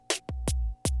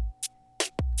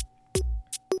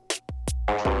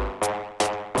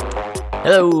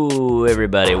Hello,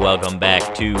 everybody. Welcome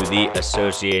back to the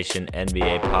Association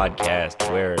NBA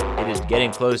podcast, where it is getting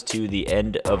close to the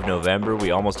end of November. We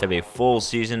almost have a full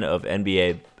season of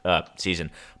month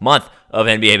of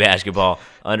NBA basketball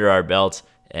under our belts,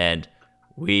 and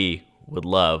we would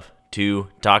love to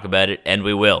talk about it, and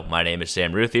we will. My name is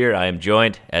Sam Routhier. I am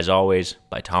joined, as always,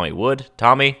 by Tommy Wood.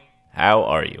 Tommy, how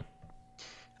are you?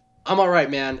 I'm all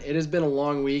right, man. It has been a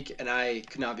long week, and I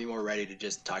could not be more ready to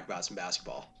just talk about some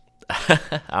basketball.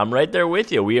 I'm right there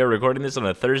with you. We are recording this on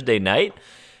a Thursday night.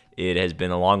 It has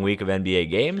been a long week of NBA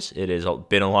games. It has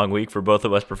been a long week for both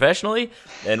of us professionally,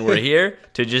 and we're here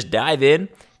to just dive in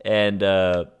and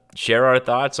share our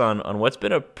thoughts on what's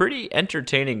been a pretty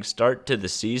entertaining start to the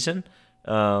season.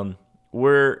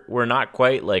 We're not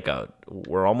quite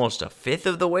we're almost a fifth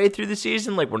of the way through the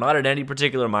season. Like, we're not at any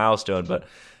particular milestone, but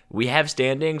we have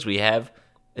standings. We have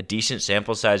a decent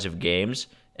sample size of games,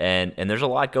 and there's a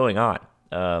lot going on.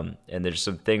 And there's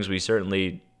some things we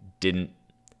certainly didn't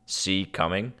see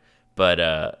coming,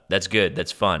 but that's good.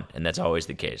 That's fun, and that's always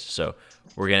the case. So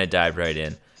we're going to dive right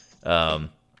in.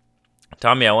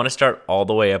 Tommy, I want to start all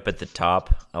the way up at the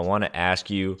top. I want to ask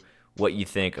you what you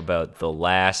think about the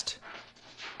last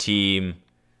team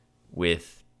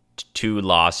with 2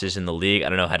 losses in the league. I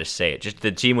don't know how to say it. Just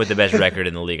the team with the best record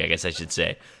in the league, I guess I should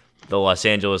say. The Los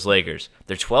Angeles Lakers.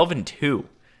 They're 12-2.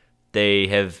 They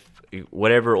have,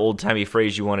 whatever old-timey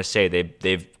phrase you want to say,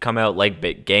 they've come out like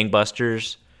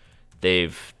gangbusters.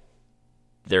 They're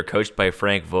coached by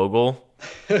Frank Vogel,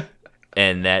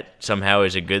 and that somehow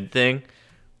is a good thing.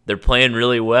 They're playing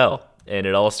really well, and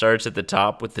it all starts at the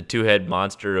top with the two-head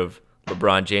monster of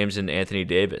LeBron James and Anthony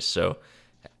Davis. So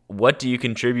what do you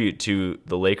contribute to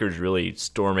the Lakers really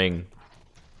storming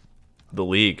the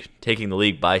league, taking the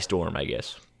league by storm, I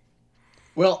guess?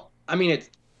 Well, I mean,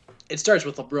 it starts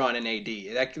with LeBron and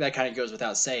AD. That kind of goes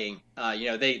without saying.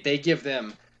 They give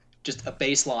them just a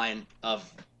baseline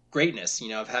of greatness.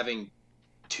 Of having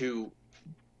two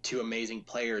amazing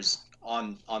players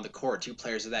on the court, 2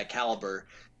 players of that caliber,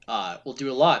 will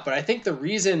do a lot. But I think the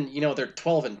reason they're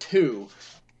 12-2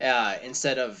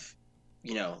 instead of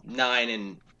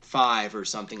 9-5 or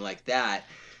something like that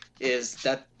is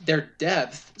that their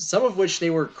depth, some of which they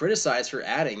were criticized for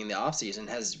adding in the offseason,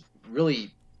 has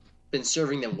really been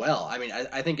serving them well. I mean,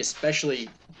 I think especially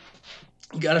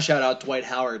you got to shout out Dwight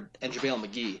Howard and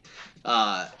JaVale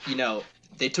McGee.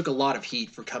 They took a lot of heat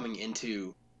for coming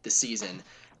into the season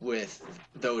with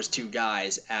those 2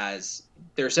 guys as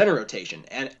their center rotation,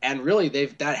 and really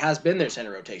that has been their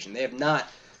center rotation. They have not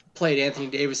played Anthony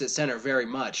Davis at center very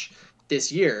much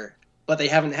this year, but they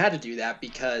haven't had to do that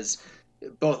because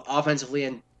both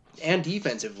offensively and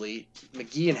defensively,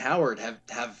 McGee and Howard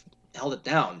have held it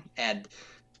down, and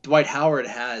Dwight Howard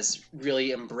has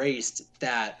really embraced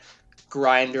that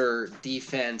grinder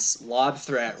defense lob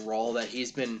threat role that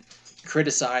he's been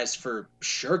criticized for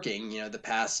shirking, the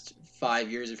past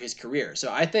 5 years of his career.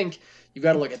 So I think you've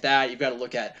got to look at that. You've got to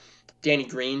look at Danny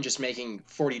Green just making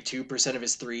 42% of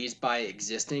his threes by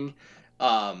existing.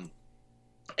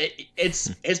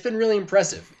 It's been really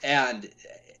impressive, and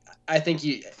I think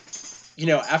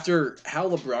after how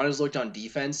LeBron has looked on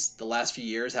defense the last few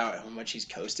years, how much he's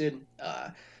coasted,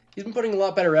 he's been putting a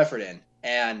lot better effort in,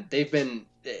 and I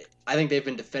think they've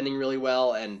been defending really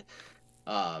well, and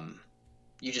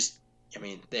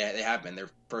they have been. They're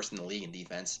first in the league in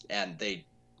defense, and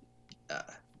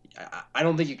I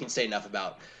don't think you can say enough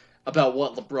about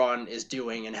what LeBron is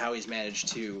doing and how he's managed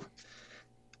to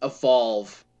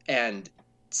evolve and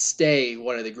stay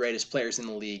one of the greatest players in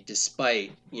the league,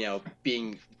 despite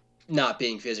not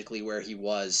being physically where he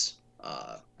was,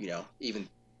 even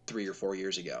 3 or 4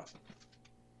 years ago.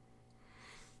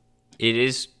 It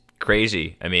is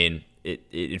crazy. I mean,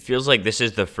 it feels like this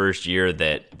is the first year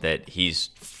that he's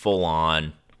full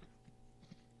on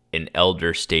an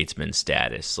elder statesman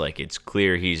status. Like, it's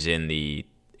clear he's in a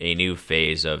new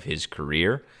phase of his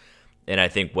career, and I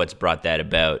think what's brought that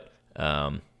about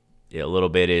a little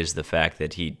bit is the fact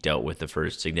that he dealt with the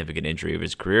first significant injury of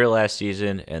his career last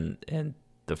season, and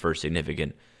the first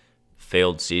significant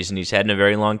failed season he's had in a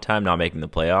very long time, not making the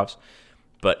playoffs.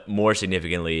 But more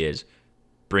significantly is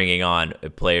bringing on a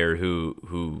player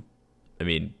who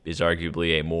is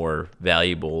arguably a more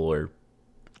valuable, or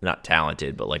not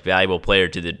talented, but valuable player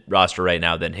to the roster right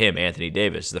now than him, Anthony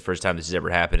Davis. It's the first time this has ever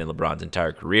happened in LeBron's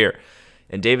entire career.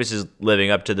 And Davis is living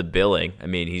up to the billing. I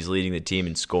mean, he's leading the team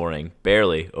in scoring,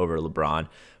 barely over LeBron,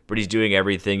 but he's doing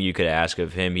everything you could ask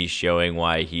of him. He's showing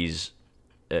why he's,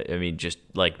 just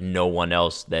like no one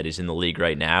else that is in the league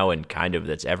right now, and kind of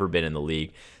that's ever been in the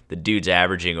league. The dude's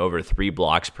averaging over 3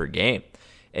 blocks per game.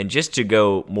 And just to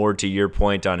go more to your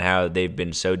point on how they've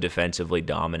been so defensively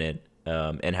dominant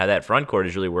and how that front court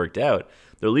has really worked out.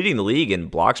 They're leading the league in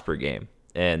blocks per game,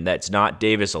 and that's not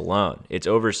Davis alone. It's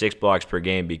over 6 blocks per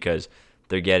game because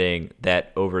they're getting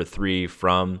that over 3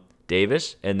 from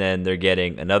Davis, and then they're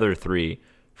getting another 3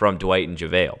 from Dwight and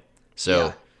JaVale.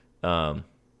 So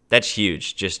that's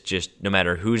huge. Just no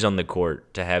matter who's on the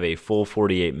court, to have a full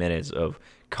 48 minutes of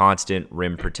constant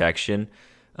rim protection,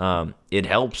 it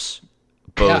helps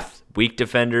both weak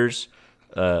defenders,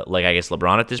 like I guess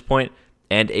LeBron at this point,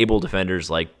 and able defenders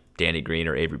like Danny Green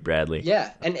or Avery Bradley.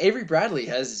 Yeah, and Avery Bradley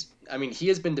he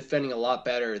has been defending a lot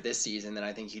better this season than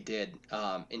I think he did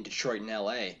in Detroit and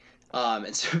LA.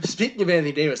 And so speaking of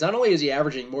Anthony Davis, not only is he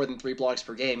averaging more than 3 blocks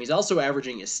per game, he's also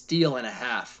averaging a steal and a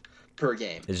half per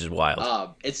game. This is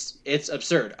wild. It's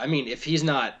absurd. I mean, if he's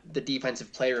not the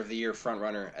defensive player of the year front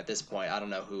runner at this point, I don't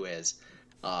know who is.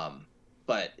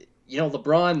 But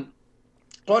LeBron,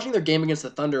 watching their game against the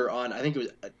Thunder on, I think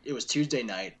it was Tuesday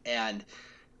night, and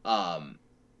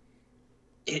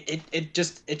it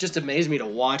just amazed me to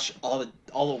watch all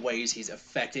the ways he's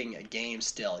affecting a game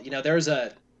still. There's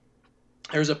a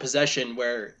possession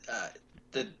where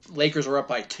the Lakers were up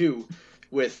by 2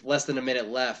 with less than a minute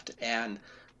left, and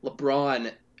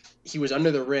LeBron, he was under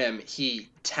the rim. He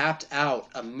tapped out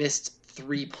a missed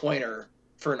 3-pointer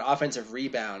for an offensive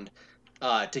rebound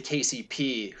to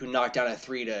KCP, who knocked down a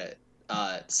 3 to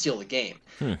steal the game.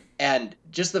 And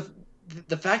just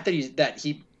the fact that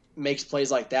he makes plays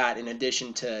like that, in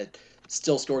addition to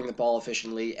still scoring the ball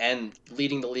efficiently and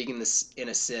leading the league in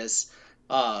assists,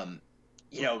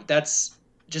 that's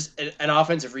just an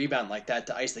offensive rebound like that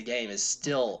to ice the game is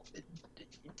still,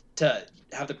 to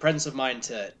have the presence of mind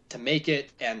to make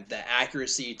it and the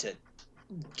accuracy to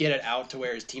get it out to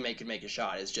where his teammate can make a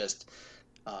shot is just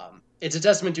it's a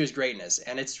testament to his greatness,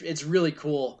 and it's really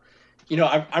cool.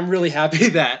 I'm really happy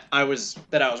that I was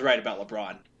right about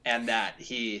LeBron and that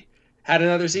he had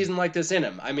another season like this in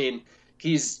him. I mean,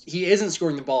 he isn't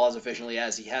scoring the ball as efficiently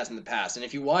as he has in the past, and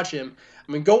if you watch him,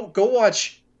 I mean, go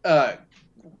watch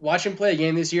him play a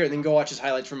game this year and then go watch his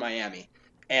highlights from Miami,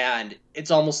 and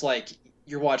it's almost like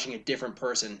you're watching a different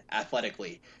person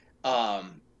athletically.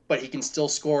 But he can still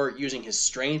score using his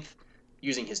strength,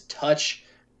 using his touch,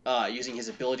 using his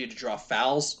ability to draw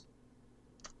fouls,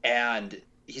 and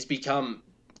he's become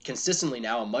consistently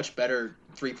now a much better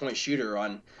 3-point shooter.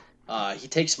 He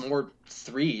takes more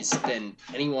threes than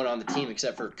anyone on the team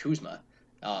except for Kuzma.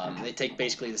 They take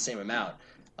basically the same amount.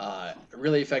 A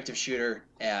really effective shooter,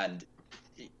 and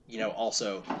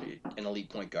also an elite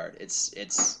point guard. It's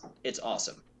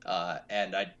awesome.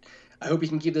 And I hope he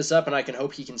can keep this up, and I can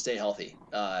hope he can stay healthy.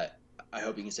 I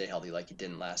hope he can stay healthy like he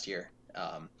didn't last year.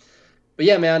 But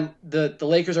yeah, man, the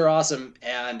Lakers are awesome,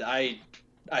 and I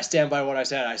stand by what I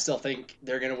said. I still think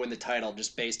they're going to win the title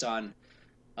just based on,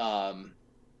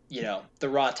 the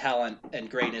raw talent and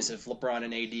greatness of LeBron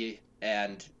and AD,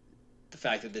 and the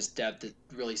fact that this depth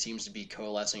really seems to be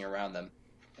coalescing around them.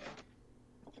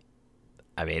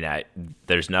 I mean,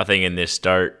 there's nothing in this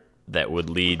start that would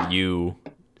lead you,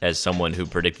 as someone who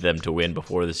predicted them to win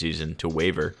before the season, to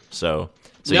waver. So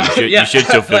no, you should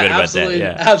still feel good about that.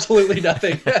 Yeah, absolutely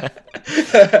nothing.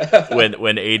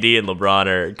 when AD and LeBron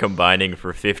are combining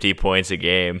for 50 points a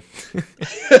game,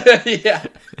 yeah,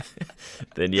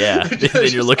 then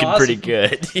you're looking awesome. Pretty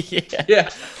good. Yeah.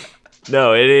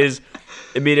 No, it is.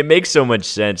 I mean, it makes so much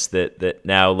sense that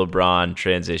now LeBron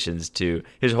transitions to,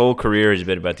 his whole career has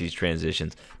been about these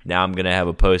transitions. Now I'm going to have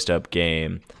a post-up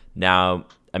game. Now,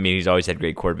 I mean, he's always had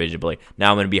great court vision, but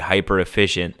now I'm going to be hyper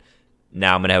efficient.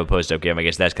 Now I'm going to have a post-up game. I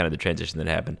guess that's kind of the transition that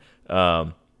happened.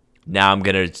 Now I'm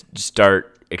going to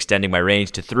start extending my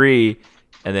range to 3,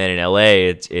 and then in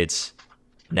LA, it's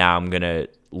now I'm going to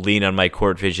lean on my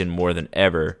court vision more than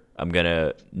ever. I'm going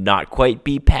to not quite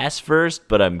be pass first,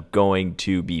 but I'm going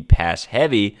to be pass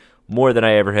heavy more than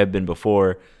I ever have been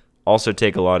before. Also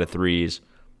take a lot of threes.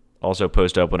 Also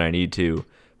post up when I need to.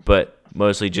 But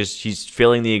mostly just he's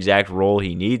filling the exact role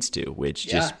he needs to, which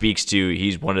just speaks to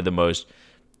he's one of the most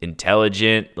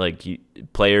intelligent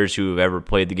players who have ever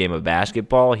played the game of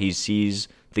basketball. He sees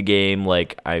the game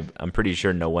like I'm pretty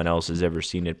sure no one else has ever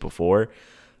seen it before.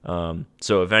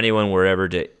 So if anyone were ever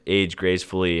to age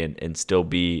gracefully and still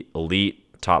be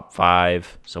elite, top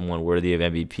 5, someone worthy of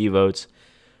MVP votes,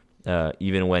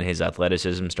 even when his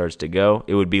athleticism starts to go,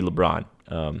 it would be LeBron.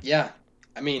 Yeah.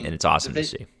 I mean, and it's awesome to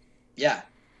see. Yeah.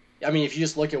 I mean, if you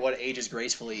just look at what ages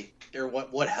gracefully, or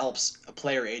what helps a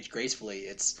player age gracefully,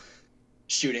 it's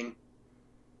shooting,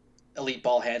 elite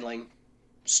ball handling,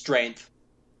 strength,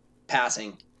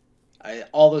 passing.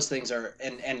 All those things are,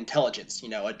 and intelligence,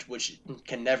 which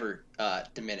can never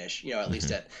diminish, at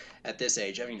least at this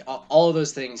age. I mean, all of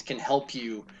those things can help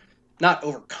you not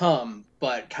overcome,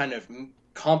 but kind of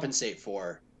compensate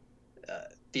for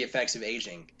the effects of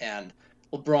aging. And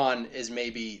LeBron is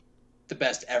maybe the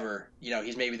best ever.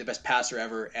 He's maybe the best passer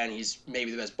ever, and he's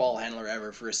maybe the best ball handler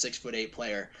ever for a 6'8"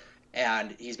 player,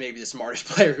 and he's maybe the smartest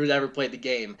player who's ever played the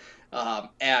game.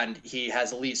 And he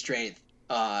has elite strength.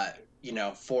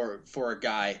 For a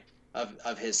guy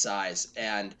of his size,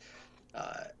 and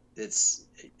it's.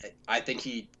 I think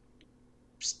he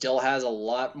still has a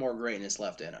lot more greatness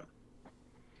left in him.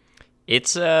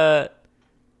 It's I'm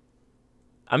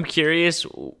curious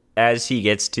as he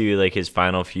gets to like his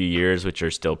final few years, which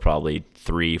are still probably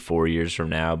 3-4 years from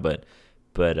now, but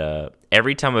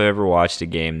every time I've ever watched a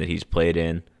game that he's played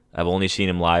in, I've only seen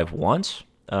him live once,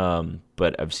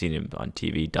 but I've seen him on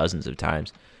TV dozens of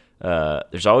times.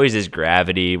 There's always this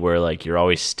gravity where like you're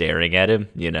always staring at him,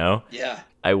 Yeah.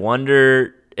 I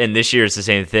wonder, and this year it's the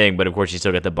same thing, but of course he's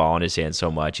still got the ball in his hand so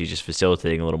much. He's just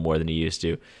facilitating a little more than he used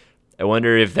to. I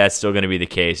wonder if that's still going to be the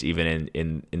case even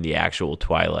in the actual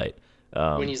twilight.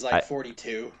 When he's like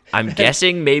 42. I'm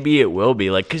guessing maybe it will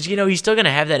be like, because he's still going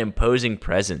to have that imposing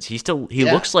presence. He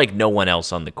looks like no one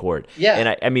else on the court. Yeah.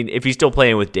 And I mean, if he's still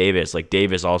playing with Davis, like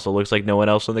Davis also looks like no one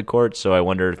else on the court. So I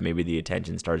wonder if maybe the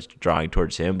attention starts drawing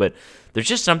towards him. But there's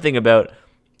just something about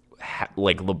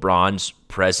like LeBron's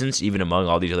presence, even among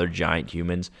all these other giant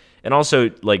humans, and also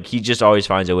like he just always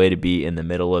finds a way to be in the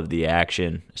middle of the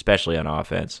action, especially on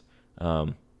offense.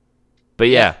 But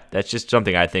yeah, that's just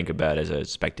something I think about as a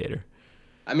spectator.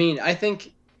 I mean, I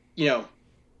think,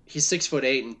 he's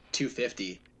 6'8" and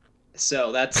 250,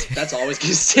 so that's always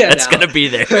gonna stand that's out. Gonna be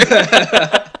there.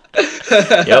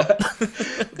 Yep.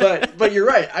 But you're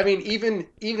right. I mean, even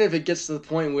if it gets to the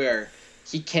point where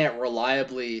he can't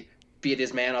reliably beat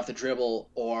his man off the dribble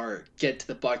or get to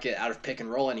the bucket out of pick and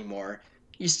roll anymore,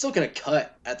 he's still gonna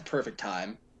cut at the perfect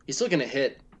time. He's still gonna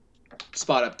hit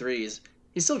spot up threes.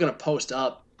 He's still gonna post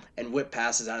up and whip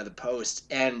passes out of the post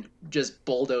and just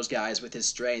bulldoze guys with his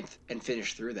strength and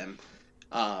finish through them.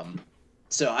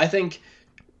 So I think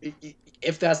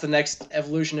if that's the next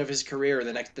evolution of his career, or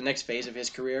the next phase of his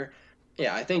career,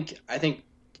 yeah, I think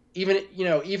even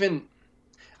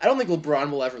I don't think LeBron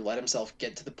will ever let himself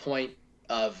get to the point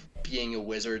of being a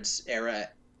Wizards era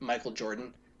Michael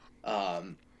Jordan.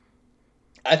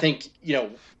 I think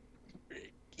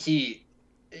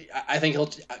I think he'll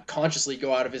consciously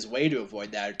go out of his way to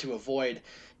avoid that, or to avoid,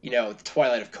 the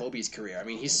twilight of Kobe's career. I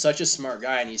mean, he's such a smart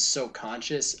guy, and he's so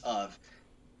conscious of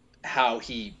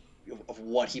of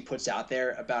what he puts out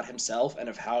there about himself and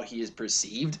of how he is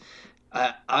perceived.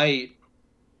 I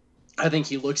think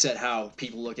he looks at how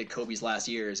people look at Kobe's last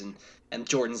years and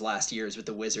Jordan's last years with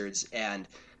the Wizards, and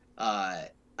I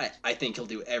think he'll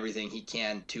do everything he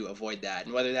can to avoid that.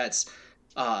 And whether that's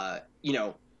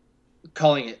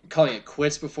calling it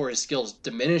quits before his skills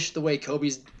diminish the way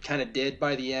Kobe's kind of did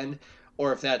by the end,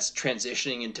 or if that's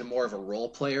transitioning into more of a role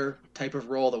player type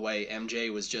of role, the way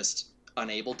MJ was just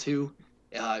unable to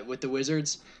with the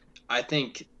Wizards. I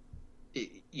think,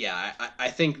 I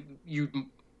think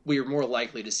we are more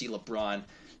likely to see LeBron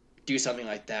do something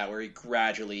like that, where he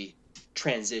gradually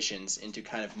transitions into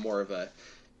kind of more of a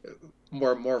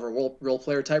role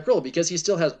player type role, because he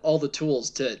still has all the tools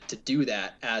to do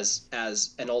that as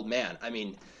an old man. I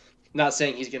mean, not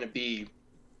saying he's going to be,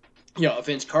 a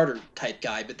Vince Carter type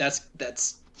guy, but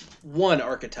that's one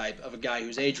archetype of a guy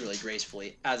who's aged really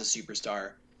gracefully as a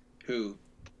superstar, who,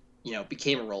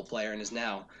 became a role player and is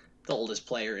now the oldest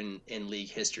player in league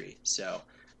history. So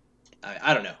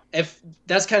I don't know if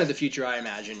that's kind of the future I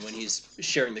imagine when he's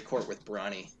sharing the court with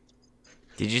Bronny.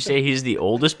 Did you say he's the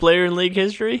oldest player in league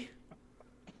history?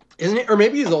 Isn't it? Or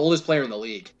maybe he's the oldest player in the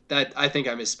league. That I think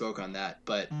I misspoke on that.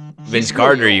 But Vince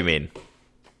Carter, you mean?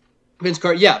 Vince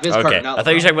Carter, yeah, Vince Carter. Okay, I thought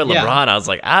you were talking about LeBron. I was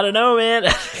like, I don't know, man.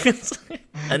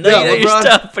 I know you know your LeBron,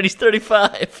 stuff, but he's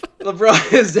 35.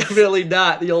 LeBron is definitely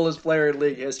not the oldest player in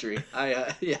league history.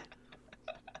 I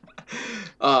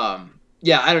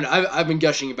don't know. I've been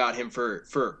gushing about him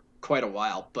for quite a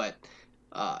while, but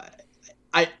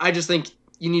I just think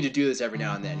you need to do this every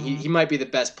now and then. He might be the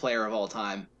best player of all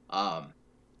time,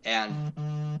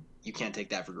 and you can't take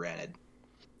that for granted.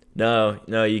 No,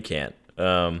 you can't.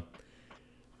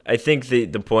 I think the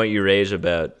point you raise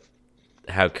about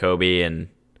how Kobe and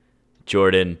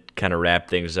Jordan kind of wrap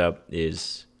things up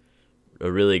is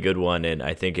a really good one, and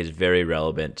I think is very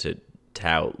relevant to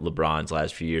how LeBron's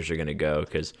last few years are going to go,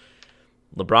 because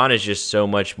LeBron is just so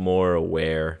much more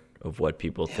aware of what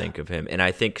people think of him, and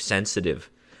I think sensitive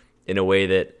in a way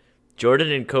that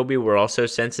Jordan and Kobe were also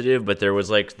sensitive, but there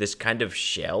was like this kind of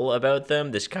shell about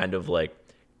them, this kind of like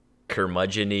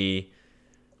curmudgeon-y,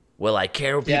 well, I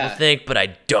care what people think, but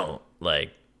I don't.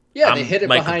 Like, Yeah, they I'm hid it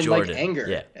Michael behind like Jordan. anger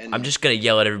Yeah, and I'm just gonna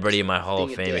yell at everybody in my Hall of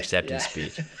being a Fame dick. acceptance Yeah.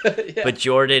 speech. Yeah. But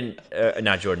Jordan,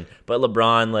 not Jordan, but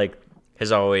LeBron, like,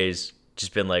 has always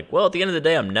just been like, well, at the end of the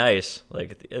day, I'm nice.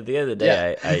 Like, at the end of the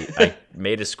Yeah. day, I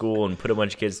made a school and put a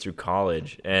bunch of kids through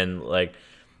college, and like,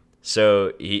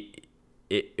 so it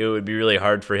would be really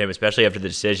hard for him, especially after the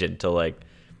decision, to like,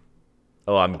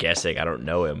 oh, I'm guessing, I don't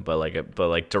know him, but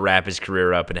like to wrap his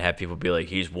career up and have people be like,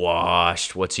 he's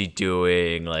washed. What's he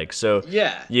doing? Like, so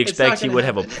Yeah, you it's not expect he gonna would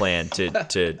have a happen. plan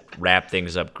to wrap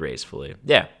things up gracefully.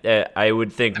 Yeah, I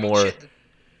would think I mean, more. shit.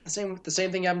 The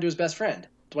same thing happened to his best friend,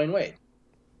 Dwayne Wade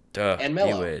and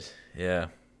Melo. D-Wade. Yeah.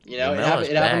 You Yeah, know, Melo's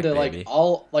it happened back, to like baby.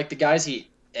 all like the guys he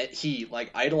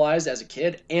like idolized as a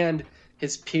kid and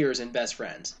his peers and best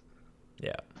friends.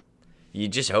 Yeah. You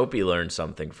just hope he learned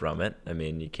something from it. I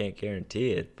mean, you can't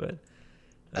guarantee it, but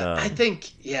I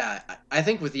think, yeah, I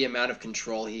think with the amount of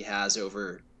control he has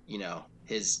over,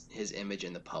 his image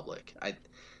in the public,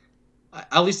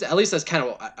 at least that's kind of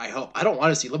what I hope. I don't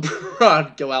want to see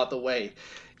LeBron go out the way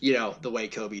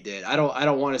Kobe did. I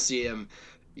don't want to see him.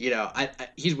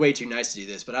 He's way too nice to do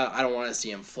this, but I don't want to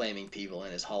see him flaming people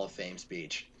in his Hall of Fame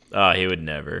speech. oh, he would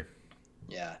never.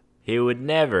 Yeah. He would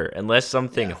never, unless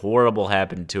something Yeah. horrible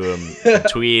happened to him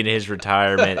between his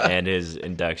retirement and his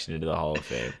induction into the Hall of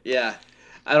Fame. Yeah.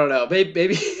 I don't know.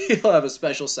 Maybe he'll have a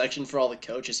special section for all the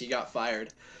coaches he got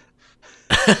fired.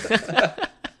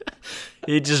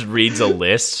 He just reads a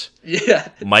list. Yeah.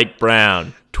 Mike Brown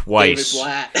David twice.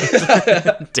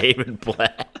 Blatt. David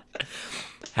Blatt.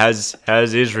 How's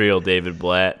Israel, David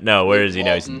Blatt? No, where is he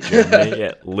now? He's in Walton. Germany.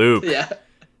 Yeah, Luke. Yeah.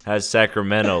 How's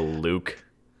Sacramento, Luke?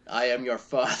 I am your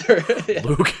father. Yeah.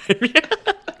 Luke.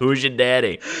 Who's your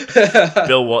daddy?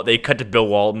 They cut to Bill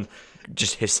Walton,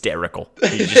 just hysterical.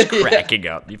 He's just cracking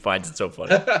up. He finds it so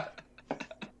funny.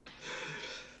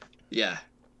 Yeah.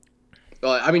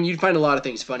 Well, I mean, you'd find a lot of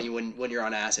things funny when you're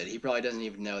on acid. He probably doesn't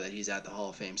even know that he's at the Hall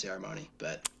of Fame ceremony,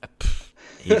 but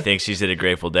He thinks he's at a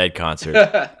Grateful Dead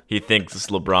concert. He thinks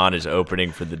LeBron is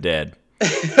opening for the Dead,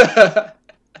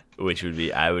 which would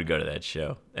be, I would go to that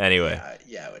show. Anyway,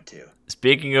 yeah, I would too.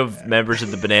 speaking of members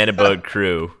of the Banana Boat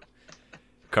crew,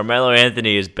 Carmelo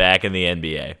Anthony is back in the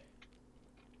NBA.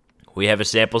 We have a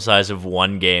sample size of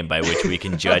one game by which we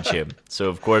can judge him. So,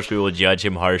 of course, we will judge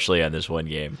him harshly on this one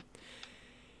game.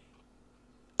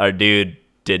 Our dude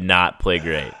did not play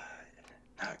great.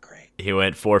 Not great. He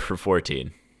went 4 for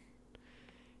 14.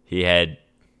 He had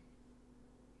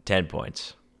 10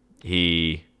 points.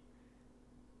 He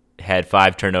had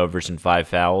 5 turnovers and 5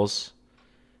 fouls.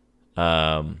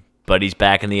 But he's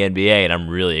back in the NBA, and I'm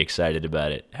really excited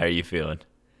about it. How are you feeling?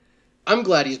 I'm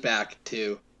glad he's back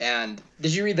too. And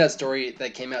did you read that story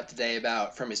that came out today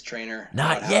from his trainer?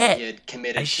 Not about yet. How he had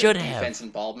committed I to should have. defense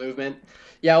and ball movement.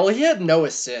 Yeah, well, he had no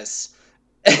assists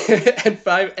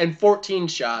and 14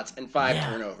 shots and 5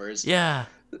 turnovers. Yeah.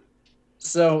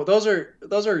 So those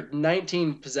are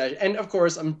 19 possessions, and of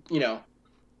course I'm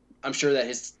sure that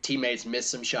his teammates missed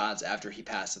some shots after he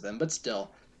passed to them, but still,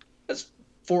 that's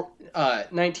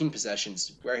 19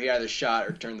 possessions where he either shot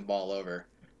or turned the ball over.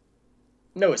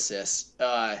 No assists.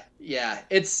 Yeah,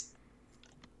 it's.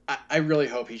 I really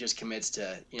hope he just commits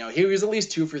to. He was at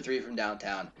least 2 for 3 from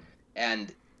downtown,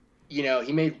 and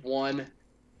he made one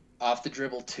off the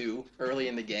dribble 2 early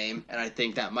in the game, and I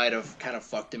think that might have kind of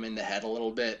fucked him in the head a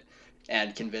little bit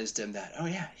and convinced him that, oh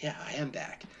yeah, I am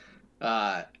back.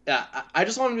 Yeah, I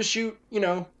just want him to shoot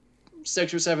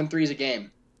 6 or 7 threes a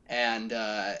game, and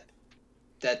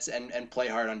and play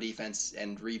hard on defense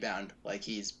and rebound like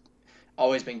he's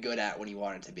always been good at when he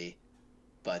wanted to be.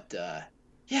 But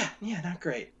yeah, not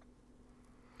great.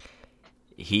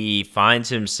 He finds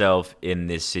himself in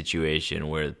this situation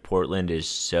where Portland is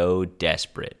so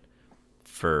desperate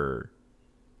for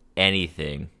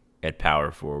anything at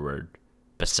power forward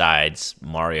besides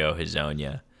Mario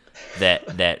Hezonja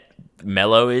that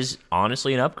Melo is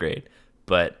honestly an upgrade,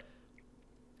 but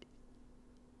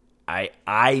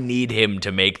I need him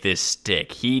to make this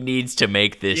stick. He needs to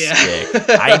make this stick.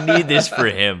 I need this for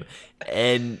him.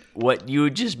 And what you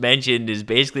just mentioned is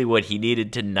basically what he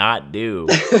needed to not do.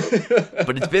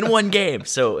 But it's been one game.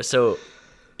 So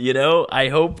I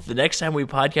hope the next time we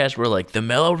podcast, we're like, the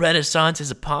Melo Renaissance is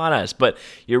upon us. But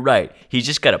you're right. He's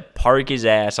just got to park his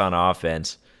ass on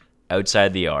offense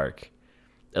outside the arc.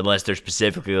 Unless they're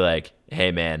specifically like,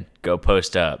 hey, man, go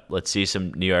post up. Let's see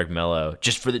some New York Melo.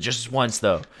 Just this once,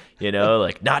 though.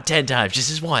 Like, not 10 times. Just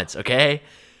this once, okay?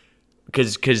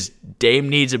 Because Dame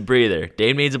needs a breather.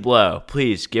 Dame needs a blow.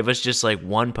 Please, give us just, like,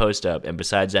 one post up. And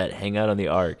besides that, hang out on the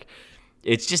arc.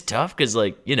 It's just tough because,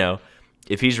 like,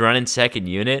 if he's running second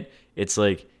unit, it's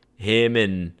like him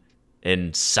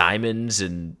and Simons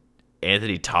and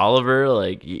Anthony Tolliver,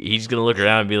 like he's gonna look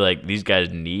around and be like, "These guys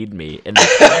need me," and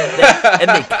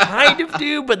they kind of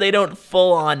do, but they don't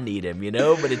full on need him,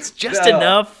 But it's just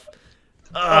enough.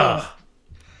 Ugh.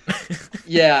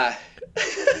 Yeah,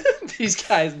 these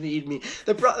guys need me.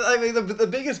 The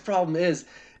biggest problem is,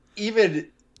 even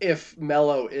if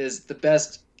Melo is the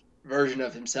best version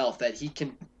of himself that he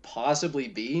can possibly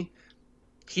be,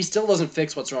 he still doesn't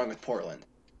fix what's wrong with Portland,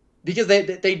 because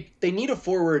they need a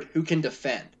forward who can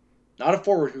defend, not a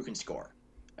forward who can score.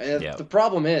 And the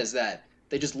problem is that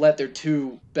they just let their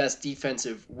two best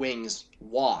defensive wings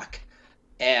walk,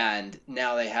 and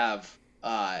now they have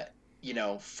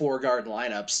 4-guard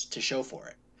lineups to show for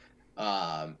it.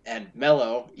 And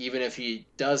Melo, even if he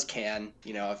does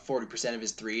 40% of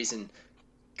his threes and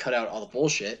cut out all the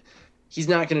bullshit, he's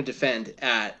not going to defend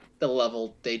at the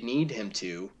level they need him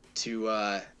to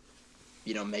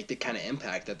make the kind of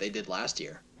impact that they did last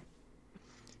year.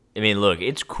 I mean, look,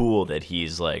 it's cool that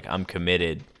he's like, I'm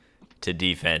committed to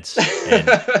defense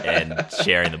and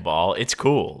sharing the ball. It's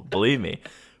cool, believe me.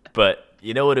 But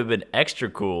it would have been extra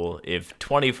cool if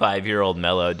 25-year-old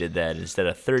Melo did that instead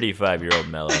of 35-year-old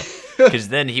Melo, because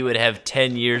then he would have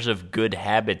 10 years of good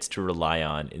habits to rely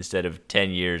on instead of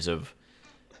 10 years of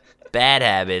bad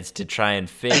habits to try and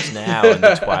fix now in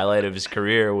the twilight of his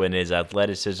career when his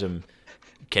athleticism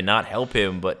cannot help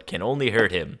him but can only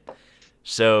hurt him.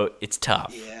 So it's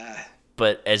tough. Yeah.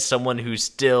 But as someone who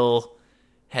still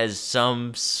has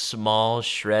some small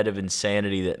shred of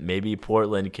insanity that maybe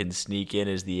Portland can sneak in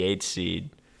as the 8th seed,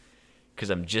 because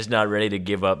I'm just not ready to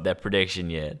give up that prediction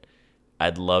yet,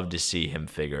 I'd love to see him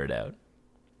figure it out.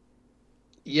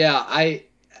 Yeah,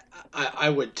 I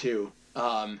would too.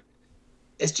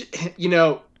 It's just,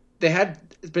 they had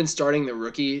been starting the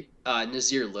rookie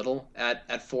Nazir Little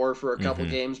at 4 for a couple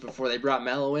games before they brought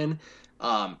Melo in.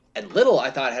 And Little, I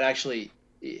thought, had actually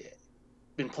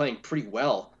been playing pretty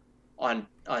well on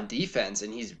defense,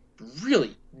 and he's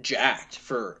really jacked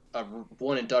for a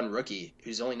one-and-done rookie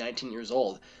who's only 19 years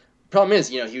old. The problem is,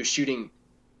 he was shooting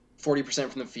 40%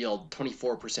 from the field,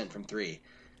 24% from 3.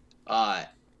 The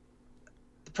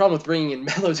problem with bringing in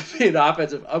Melo to be an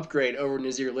offensive upgrade over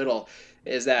Nazir Little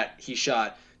is that he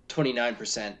shot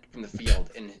 29% from the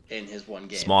field in his one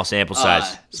game. Small sample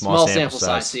size. Small sample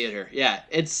size theater. Yeah,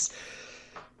 it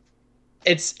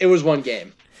was one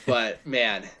game, but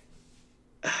man,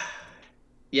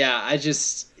 yeah,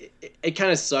 it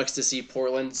kind of sucks to see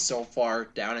Portland so far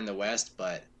down in the West,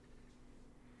 but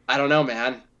I don't know,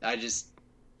 man. I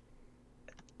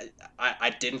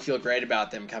didn't feel great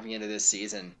about them coming into this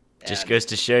season. Just goes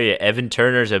to show you, Evan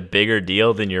Turner's a bigger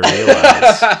deal than you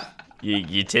realize.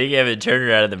 You take Evan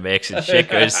Turner out of the mix and shit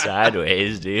goes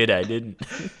sideways, dude. I didn't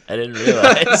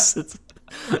realize.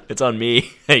 It's on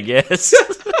me, I guess.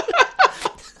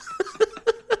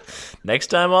 Next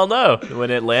time I'll know. When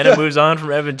Atlanta moves on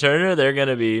from Evan Turner, they're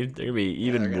gonna be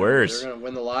even worse. They're gonna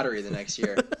win the lottery the next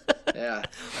year. Yeah.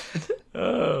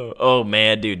 Oh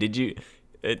man, dude, did you?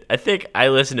 I think I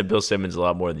listen to Bill Simmons a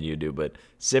lot more than you do, but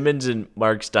Simmons and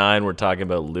Mark Stein were talking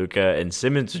about Luka, and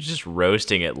Simmons was just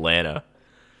roasting Atlanta.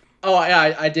 Oh,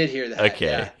 yeah, I did hear that.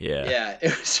 Okay, yeah. Yeah,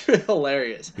 it was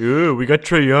hilarious. Ooh, we got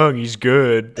Trae Young. He's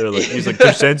good. He's like,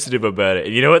 they're sensitive about it.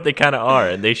 And you know what? They kind of are,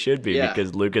 and they should be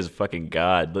because Luka's a fucking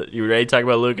god. You ready to talk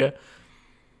about Luka?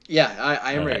 Yeah,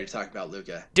 I am ready to talk about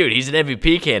Luka. Dude, he's an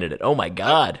MVP candidate. Oh, my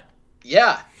God.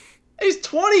 Yeah. He's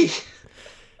 20.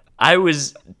 I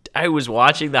was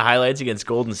watching the highlights against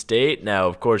Golden State. Now,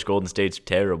 of course, Golden State's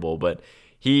terrible, but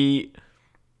he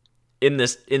in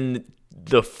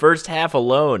the first half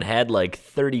alone had like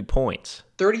 30 points.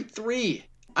 33.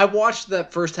 I watched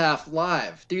that first half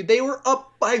live. Dude, they were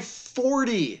up by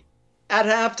 40 at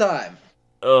halftime.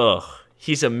 Ugh.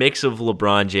 He's a mix of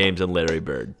LeBron James and Larry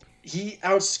Bird. He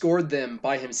outscored them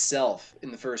by himself in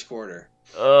the first quarter.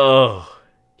 Oh.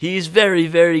 He's very,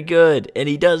 very good, and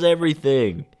he does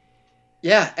everything.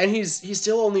 Yeah, and he's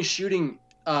still only shooting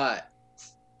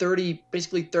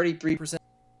 33%,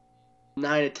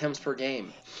 9 attempts per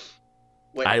game.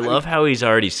 I love how he's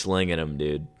already slinging them,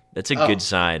 dude. That's a good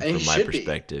sign from my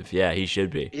perspective. Yeah, he should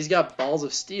be. He's got balls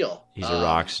of steel. He's a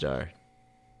rock star.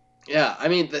 Yeah, I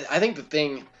mean, I think the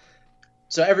thing.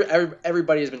 So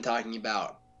everybody has been talking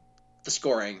about the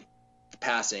scoring, the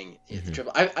passing, the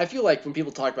triple. I feel like when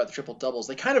people talk about the triple doubles,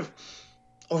 they kind of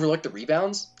overlook the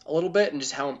rebounds a little bit and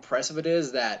just how impressive it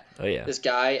is that this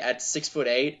guy at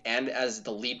 6'8" and as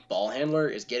the lead ball handler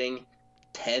is getting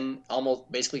 10 and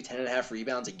a half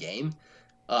rebounds a game.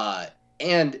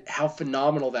 And how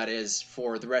phenomenal that is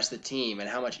for the rest of the team and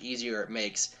how much easier it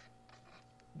makes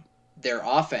their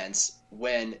offense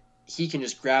when he can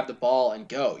just grab the ball and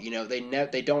go.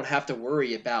 They don't have to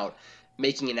worry about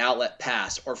making an outlet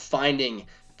pass or finding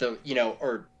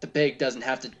or the big doesn't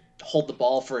have to hold the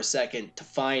ball for a second to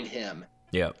find him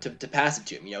Yeah. to pass it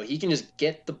to him. He can just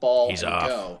get the ball He's and off.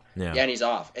 go. Yeah. Yeah, and he's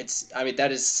off. I mean,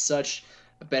 that is such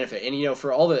a benefit. And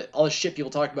for all the shit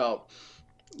people talk about,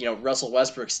 Russell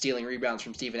Westbrook stealing rebounds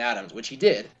from Steven Adams, which he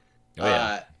did, Oh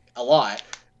yeah. a lot.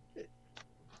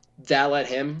 That let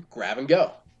him grab and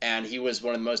go, and he was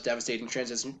one of the most devastating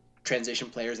transition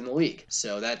players in the league.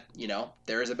 So that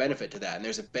there is a benefit to that, and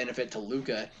there's a benefit to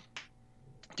Luka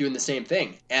doing the same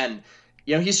thing. And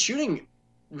he's shooting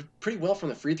pretty well from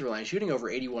the free throw line, shooting over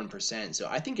 81%. So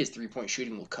I think his 3-point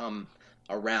shooting will come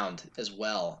around as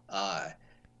well.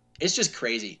 It's just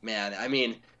crazy, man. I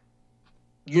mean,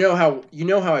 how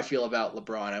I feel about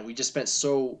LeBron. We just spent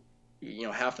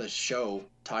half the show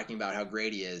talking about how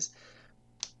great he is.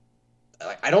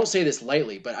 I don't say this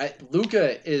lightly, but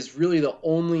Luka is really the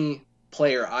only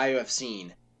player I have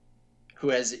seen who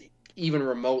has even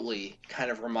remotely kind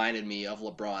of reminded me of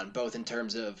LeBron, both in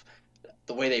terms of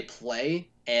the way they play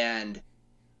and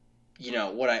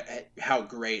how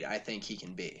great I think he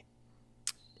can be.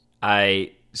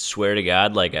 I swear to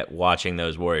God, like at watching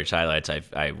those Warriors highlights,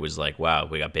 I was like, wow,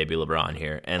 we got baby LeBron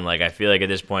here. And like I feel like at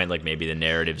this point, like maybe the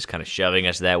narrative is kind of shoving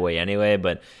us that way anyway,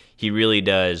 but he really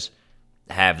does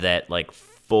have that like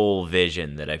full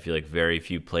vision that I feel like very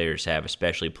few players have,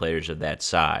 especially players of that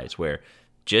size, where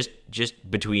just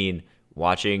between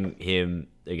watching him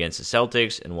against the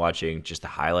Celtics and watching just the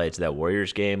highlights of that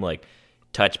Warriors game, like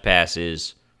touch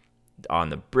passes on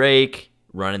the break,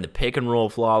 running the pick and roll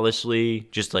flawlessly,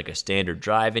 just like a standard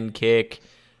drive and kick,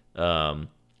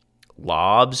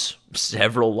 lobs,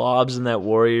 several lobs in that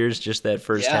Warriors, just that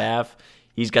first half.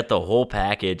 He's got the whole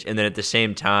package, and then at the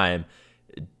same time,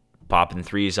 popping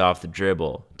threes off the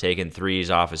dribble, taking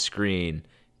threes off a screen,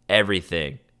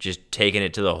 everything. Just taking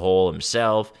it to the hole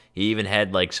himself. He even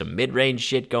had like some mid-range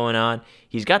shit going on.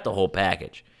 He's got the whole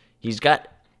package. He's got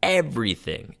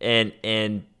everything.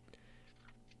 And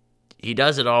he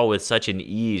does it all with such an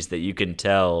ease that you can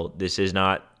tell this is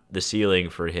not the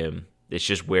ceiling for him. It's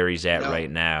just where he's at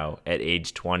right now at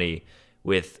age 20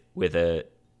 with a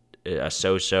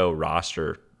so-so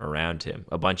roster around him.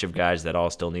 A bunch of guys that all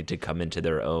still need to come into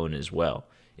their own as well,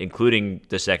 including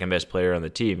the second best player on the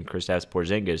team, Kristaps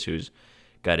Porzingis, who's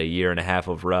got a year and a half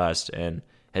of rust and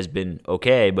has been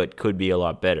okay, but could be a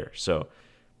lot better. So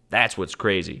that's what's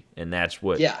crazy, and that's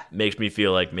what makes me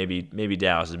feel like maybe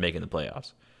Dallas is making the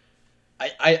playoffs.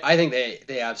 I think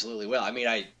they absolutely will. I mean,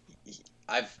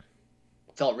 I've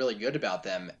felt really good about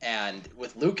them, and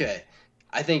with Luka,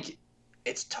 I think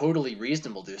it's totally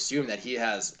reasonable to assume that he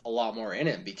has a lot more in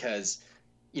him because,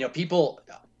 people,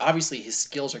 obviously his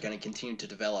skills are going to continue to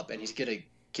develop and he's going to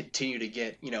continue to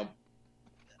get,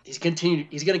 he's going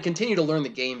to continue to learn the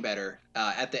game better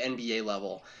at the NBA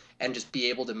level and just be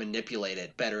able to manipulate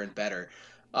it better and better.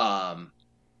 But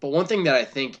one thing that I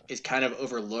think is kind of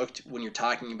overlooked when you're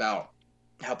talking about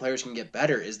how players can get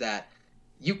better is that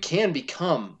you can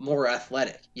become more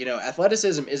athletic.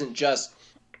 Athleticism isn't just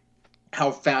how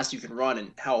fast you can run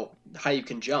and how high you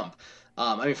can jump.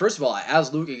 I mean, first of all,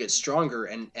 as Luka gets stronger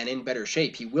and in better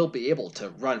shape, he will be able to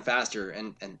run faster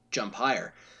and jump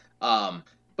higher.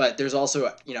 But there's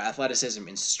also, athleticism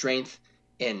in strength,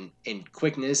 in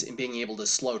quickness, in being able to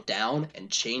slow down and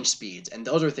change speeds. And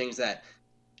those are things that,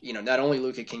 not only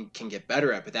Luka can get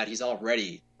better at, but that he's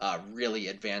already really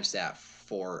advanced at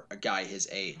for a guy his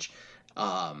age.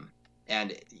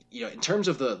 And, in terms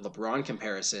of the LeBron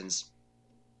comparisons,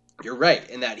 you're right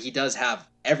in that he does have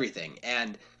everything,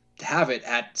 and to have it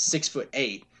at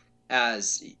 6'8"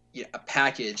 as a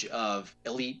package of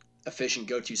elite, efficient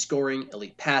go-to scoring,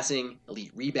 elite passing,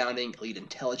 elite rebounding, elite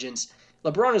intelligence.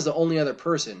 LeBron is the only other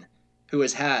person who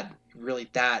has had really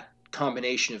that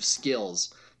combination of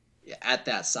skills at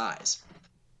that size.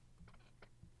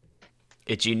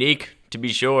 It's unique, to be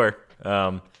sure,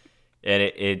 and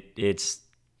it's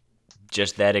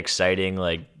just that exciting,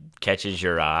 like catches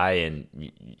your eye,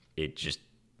 and it just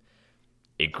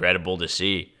incredible to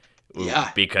see.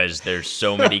 Yeah. Because there's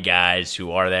so many guys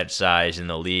who are that size in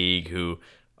the league who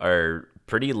are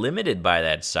pretty limited by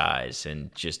that size and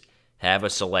just have a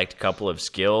select couple of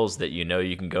skills that you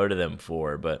can go to them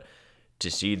for. But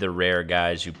to see the rare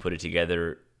guys who put it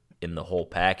together in the whole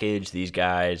package, these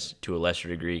guys, to a lesser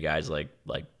degree, guys like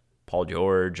Paul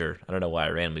George, or I don't know why I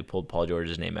randomly pulled Paul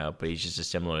George's name out, but he's just a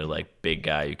similarly like big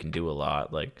guy who can do a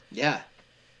lot. Yeah.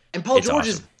 And Paul George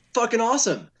is fucking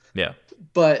awesome. Yeah.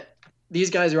 But these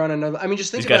guys are on another. I mean,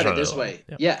 just think about it this way.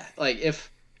 Yeah, like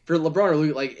if for LeBron or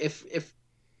Luke, like if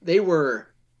they were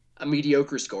a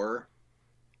mediocre scorer,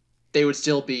 they would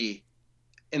still be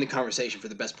in the conversation for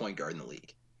the best point guard in the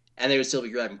league. and they would still be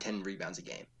grabbing 10 rebounds a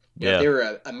game. If Yeah. they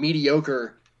were a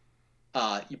mediocre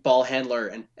ball handler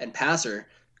and passer,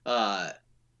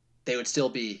 they would still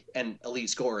be an elite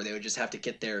scorer. They would just have to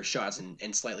get their shots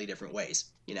in slightly different ways.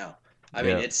 I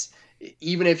mean, Yeah. it's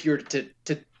even if you were to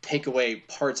take away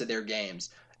parts of their games,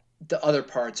 the other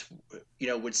parts,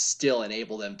 would still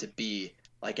enable them to be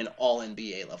like an all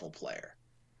NBA level player.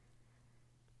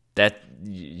 That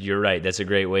you're right. That's a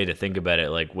great way to think about it.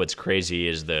 Like what's crazy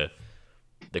is the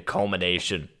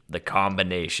culmination, the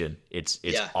combination. It's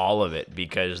Yeah. all of it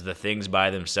because the things by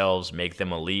themselves make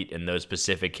them elite in those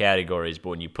specific categories, but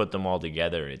when you put them all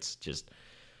together, it's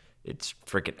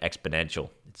freaking exponential.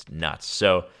 It's nuts.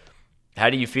 So, how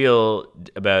do you feel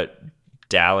about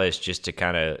Dallas? Just to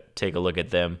kind of take a look at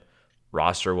them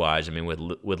roster wise. I mean,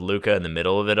 with Luka in the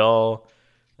middle of it all,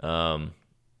 um,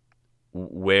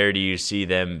 where do you see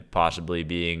them possibly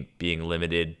being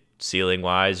limited ceiling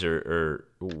wise, or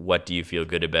what do you feel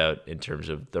good about in terms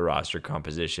of the roster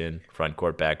composition, front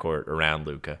court, back court around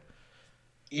Luka?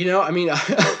 I mean,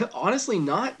 honestly,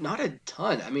 not a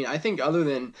ton. I mean, I think other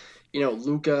than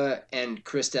Luca and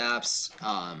Kristaps,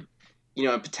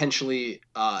 and potentially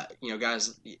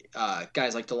guys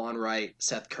like DeLon Wright,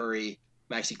 Seth Curry,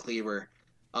 Maxi Kleber,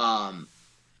 um,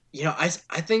 I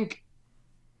think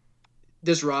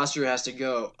this roster has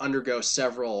to undergo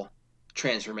several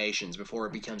transformations before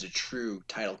it becomes a true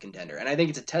title contender. And I think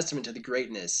it's a testament to the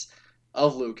greatness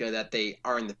of Luca that they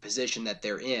are in the position that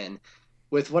they're in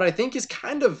with what I think is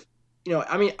kind of,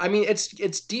 I mean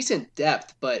it's decent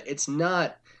depth, but it's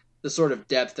not the sort of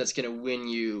depth that's going to win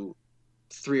you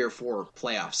 3 or 4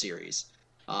 playoff series.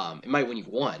 It might win you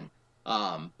one.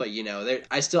 But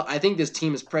I think this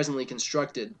team is presently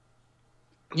constructed,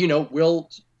 will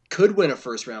could win a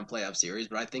first round playoff series,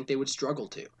 but I think they would struggle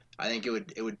to. I think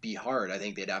it would be hard. I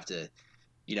think they'd have to,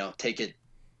 take it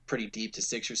pretty deep to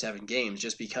 6 or 7 games,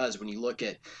 just because when you look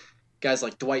at guys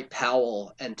like Dwight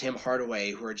Powell and Tim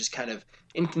Hardaway, who are just kind of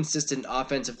inconsistent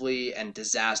offensively and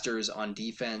disasters on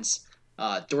defense.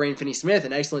 Dorian Finney-Smith,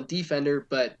 an excellent defender,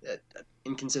 but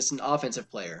inconsistent offensive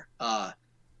player.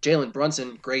 Jalen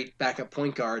Brunson, great backup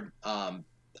point guard.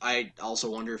 I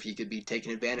also wonder if he could be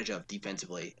taken advantage of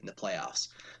defensively in the playoffs.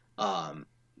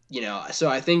 So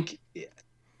I think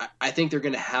they're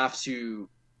going to have to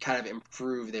kind of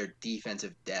improve their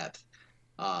defensive depth.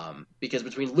 Because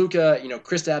between Luka,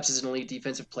 Kristaps is an elite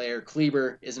defensive player,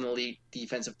 Kleber is an elite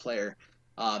defensive player.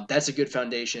 That's a good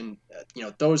foundation.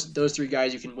 Those 3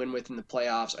 guys you can win with in the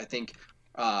playoffs. I think,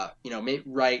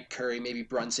 Wright, Curry, maybe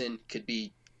Brunson could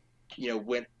be,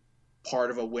 win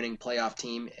part of a winning playoff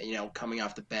team. Coming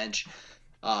off the bench.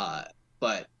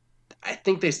 But I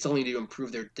think they still need to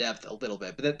improve their depth a little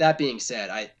bit. But that being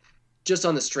said, just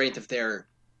on the strength of their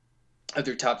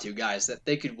top 2 guys, that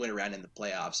they could win around in the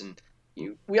playoffs. And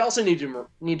we also need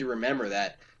to remember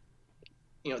that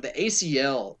the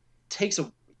ACL takes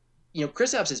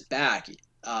Kristaps is back,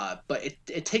 but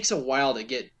it takes a while to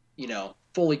get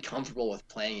fully comfortable with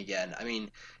playing again. I mean,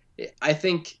 I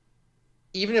think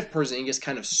even if Porzingis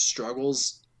kind of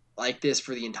struggles like this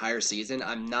for the entire season,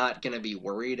 I'm not gonna be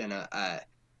worried, and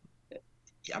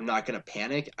I'm not gonna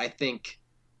panic. I think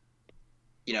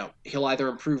he'll either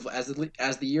improve as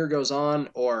the year goes on,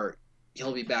 or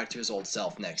he'll be back to his old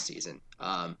self next season.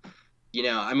 I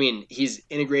mean, he's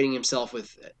integrating himself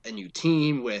with a new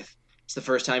team. It's the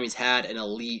first time he's had an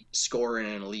elite scorer and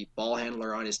an elite ball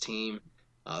handler on his team.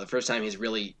 The first time he's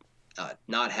really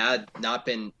not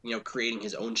been creating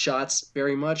his own shots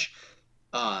very much.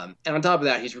 And on top of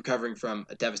that, he's recovering from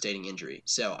a devastating injury.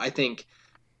 So I think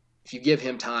if you give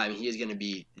him time, he is going to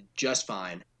be just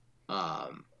fine.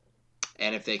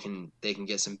 And if they can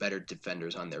get some better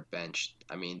defenders on their bench,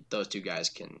 I mean, those 2 guys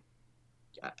can.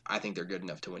 I think they're good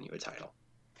enough to win you a title.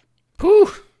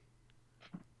 Whew.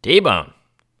 T-Bone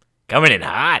coming in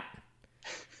hot.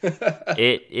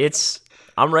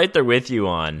 I'm right there with you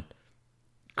on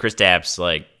Kristaps.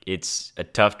 Like, it's a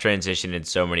tough transition in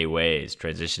so many ways.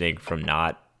 Transitioning from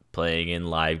not playing in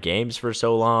live games for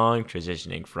so long,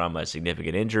 transitioning from a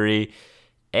significant injury,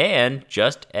 and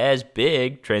just as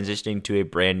big, transitioning to a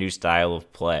brand new style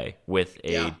of play with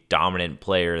a dominant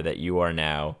player that you are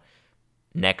now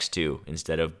next to,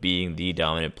 instead of being the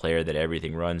dominant player that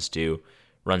everything runs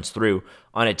through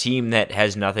on a team that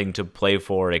has nothing to play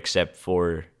for except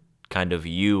for kind of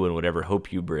you and whatever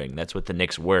hope you bring. That's what the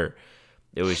Knicks were.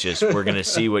 It was just, we're going to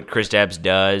see what Kristaps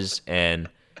does and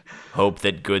hope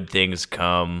that good things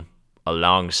come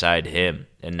alongside him.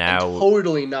 And now,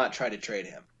 totally not try to trade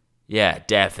him. Yeah,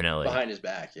 definitely. behind his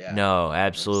back. Yeah. No,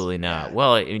 absolutely not. Yeah.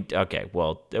 Well, okay.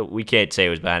 Well, we can't say it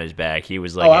was behind his back. He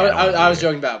was Oh, like, "Hey, I don't want to I be was here."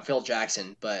 joking about Phil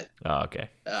Jackson, but Oh, okay.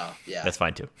 oh yeah, That's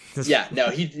fine too. yeah. No,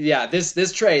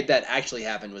 this trade that actually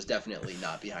happened was definitely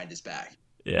not behind his back.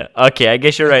 Yeah. Okay, I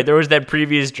guess you're right. There was that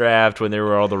previous draft when there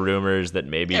were all the rumors that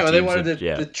maybe Yeah, well, they teams wanted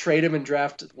would, to trade him and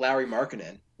draft Larry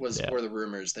Markkinen yeah, were the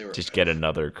rumors. They were just get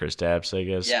another Kristaps, I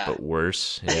guess, yeah. but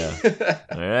worse. Yeah.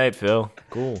 All right, Phil.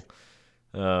 Cool.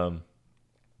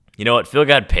 You know what? Phil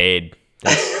got paid.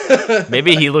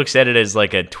 Maybe he looks at it as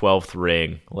like a 12th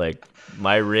ring, like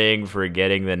my ring for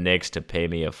getting the Knicks to pay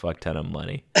me a fuck ton of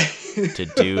money to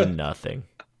do nothing.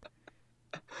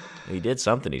 He did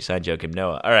something. He signed Joakim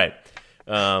Noah. All right.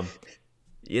 I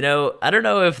don't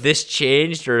know if this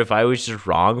changed or if I was just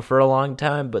wrong for a long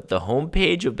time, but the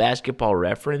homepage of Basketball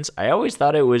Reference, I always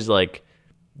thought it was like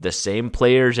the same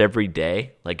players every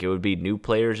day. Like it would be new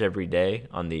players every day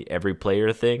on the every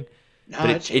player thing. No, But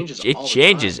it changes. it All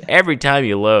changes the time. every time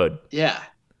you load. Yeah,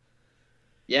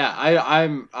 yeah.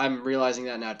 I'm realizing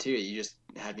that now too. You just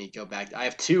had me go back. I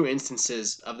have two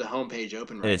instances of the homepage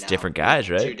open right now. And it's different guys,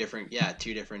 right? Two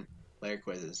different player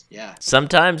quizzes. Yeah.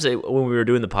 Sometimes when we were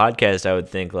doing the podcast, I would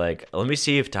think like, let me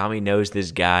see if Tommy knows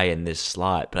this guy in this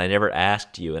slot. But I never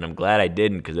asked you, and I'm glad I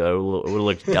didn't because it would have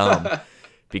looked dumb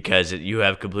because you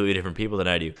have completely different people than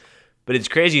I do. But it's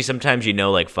crazy. Sometimes you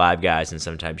know like 5 guys, and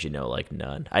sometimes you know like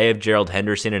none. I have Gerald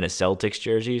Henderson in a Celtics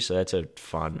jersey, so that's a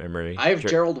fond memory. I have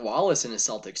Gerald Wallace in a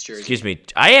Celtics jersey. Excuse me.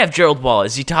 I have Gerald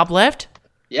Wallace. Is he top left?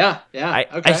 Yeah.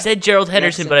 Okay. I said Gerald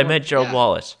Henderson, but I meant Gerald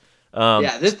Wallace.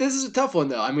 Yeah, this is a tough one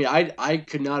though. I mean, I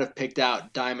could not have picked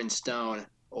out Diamond Stone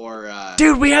or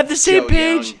dude, we have the same Joe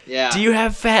page. Young. Yeah. Do you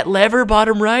have Fat Lever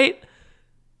bottom right?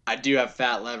 I do have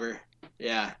Fat Lever.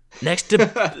 Yeah. Next to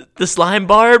the Slime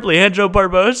Barb, Leandro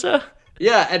Barbosa?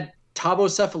 Yeah, and Tabo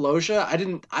Cephalosha.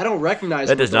 I don't recognize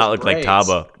That him does with not those look like braids.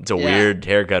 Tabo. It's a weird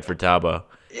haircut for Tabo.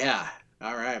 Yeah.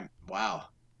 All right. Wow.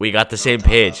 We got the same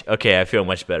page. Okay, I feel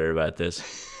much better about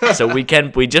this. So we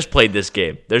just played this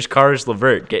game. There's Cars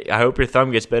Levert. I hope your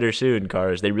thumb gets better soon,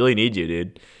 Cars. They really need you,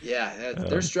 dude. Yeah,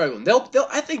 they're struggling.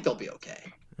 I think they'll be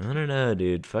okay. I don't know,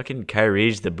 dude. Fucking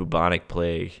Kyrie's the bubonic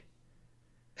plague.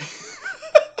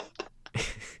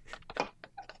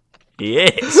 He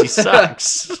is. He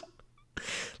sucks.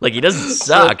 Like, he doesn't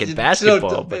suck in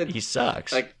basketball, but he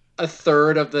sucks. Like, a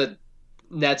third of the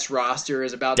Nets roster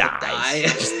is about to die.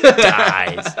 Just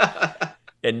dies.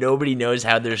 And nobody knows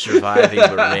how they're surviving,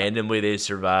 but randomly they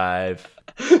survive.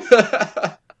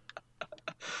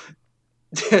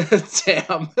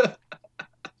 Damn.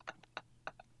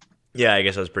 Yeah, I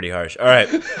guess that was pretty harsh. All right.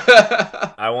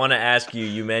 I want to ask you,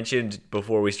 you mentioned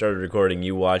before we started recording,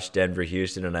 you watched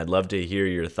Denver-Houston, and I'd love to hear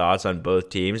your thoughts on both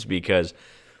teams because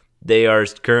they are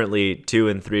currently 2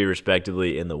 and 3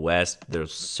 respectively in the West. They'll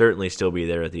certainly still be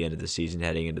there at the end of the season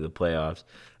heading into the playoffs.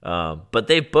 But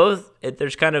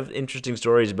there's kind of interesting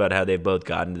stories about how they've both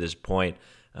gotten to this point,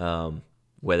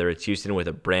 whether it's Houston with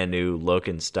a brand new look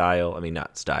and style. I mean,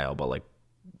 not style, but like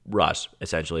Russ,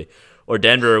 essentially. Or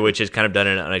Denver, which has kind of done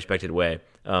it in an unexpected way.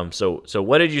 So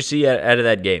what did you see out of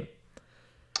that game?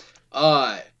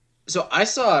 So I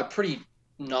saw a pretty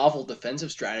novel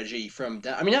defensive strategy from.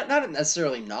 I mean, not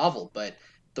necessarily novel, but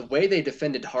the way they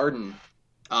defended Harden,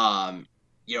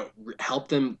 helped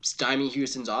them stymie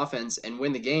Houston's offense and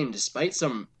win the game despite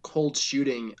some cold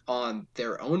shooting on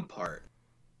their own part.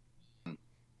 And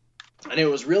it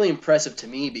was really impressive to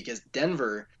me because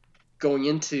Denver, going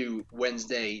into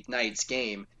Wednesday night's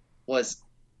game, was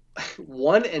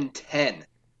 1-10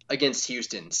 against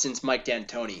Houston since Mike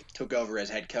D'Antoni took over as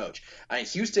head coach.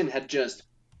 Houston had just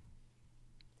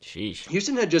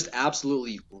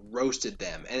absolutely roasted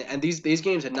them, and these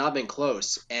games had not been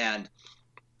close. And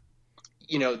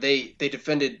they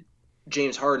defended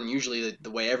James Harden usually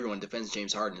the way everyone defends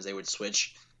James Harden is they would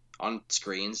switch on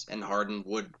screens, and Harden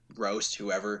would roast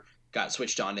whoever got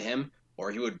switched onto him,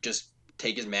 or he would just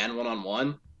take his man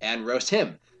one-on-one and roast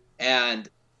him. And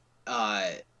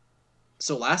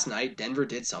so last night, Denver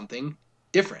did something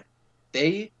different.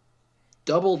 They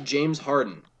doubled James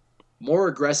Harden more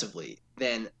aggressively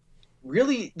than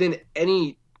any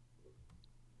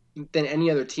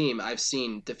other team I've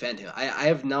seen defend him. I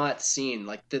have not seen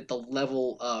like the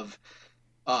level of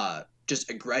just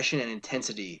aggression and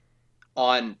intensity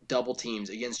on double teams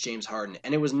against James Harden.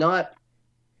 And it was not.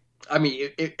 I mean,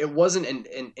 it wasn't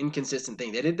an inconsistent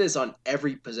thing. They did this on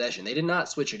every possession. They did not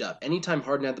switch it up. Anytime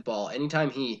Harden had the ball, anytime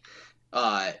he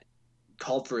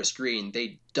called for a screen,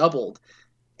 they doubled,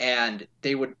 and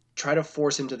they would try to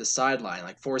force him to the sideline,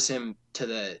 like force him to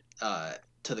the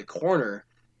corner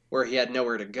where he had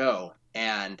nowhere to go.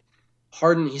 And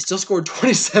Harden, he still scored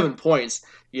 27 points,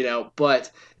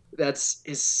 but that's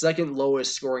his second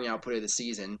lowest scoring output of the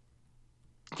season.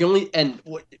 And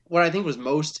what I think was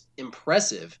most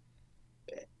impressive,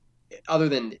 other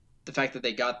than the fact that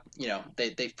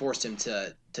they forced him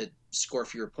to score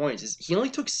fewer points, is he only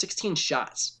took 16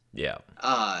 shots. Yeah.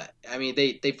 I mean,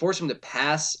 they forced him to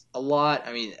pass a lot.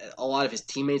 I mean, a lot of his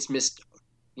teammates missed,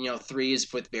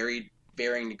 threes with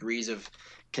varying degrees of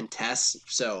contests.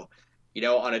 So,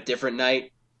 on a different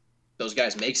night, those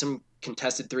guys make some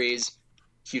contested threes.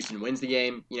 Houston wins the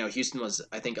game. Houston was,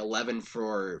 I think, 11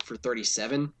 for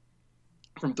 37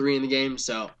 from three in the game.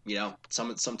 So,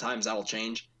 sometimes that will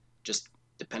change, just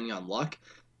depending on luck.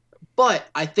 But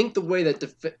I think the way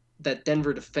that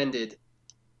Denver defended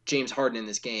James Harden in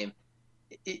this game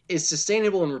is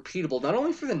sustainable and repeatable, not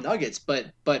only for the Nuggets,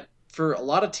 but for a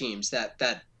lot of teams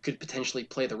that could potentially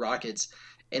play the Rockets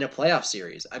in a playoff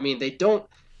series. I mean, they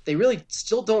really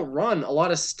still don't run a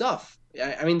lot of stuff.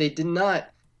 I mean, they did not.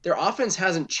 Their offense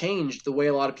hasn't changed the way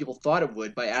a lot of people thought it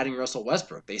would by adding Russell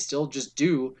Westbrook. They still just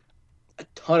do a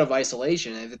ton of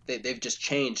isolation. They've just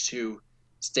changed who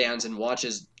stands and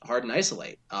watches Harden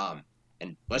isolate.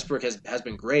 And Westbrook has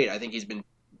been great. I think he's been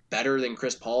better than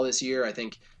Chris Paul this year. I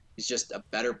think he's just a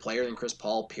better player than Chris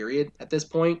Paul, period, at this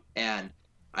point. And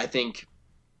I think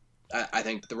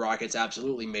the Rockets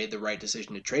absolutely made the right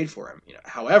decision to trade for him.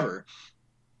 However,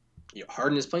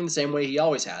 Harden is playing the same way he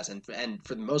always has, and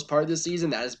for the most part of this season,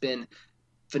 that has been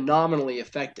phenomenally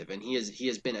effective, and he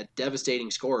has been a devastating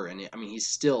scorer. And I mean, he's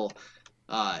still,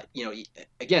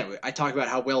 again, I talk about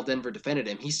how well Denver defended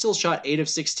him. He still shot 8 of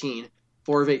 16,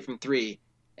 4 of 8 from three,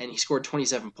 and he scored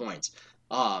 27 points.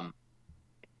 But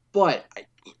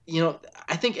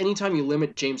I think anytime you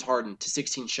limit James Harden to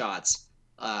 16 shots,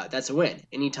 that's a win.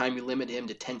 Anytime you limit him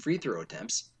to 10 free throw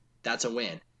attempts, that's a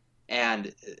win.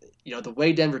 And, the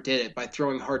way Denver did it by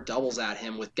throwing hard doubles at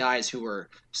him with guys who were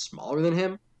smaller than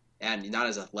him and not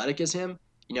as athletic as him,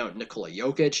 Nikola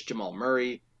Jokic, Jamal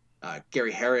Murray,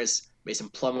 Gary Harris, Mason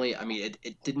Plumlee. I mean,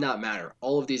 it did not matter.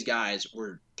 All of these guys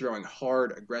were throwing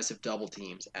hard, aggressive double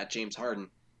teams at James Harden,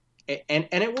 and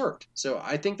it worked. So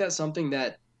I think that's something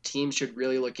that teams should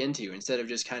really look into instead of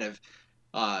just kind of,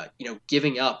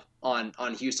 giving up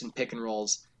on Houston pick and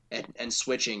rolls and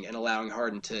switching and allowing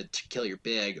Harden to kill your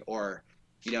big, or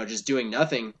just doing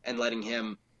nothing and letting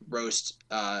him roast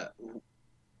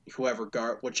whichever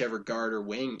guard or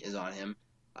wing is on him.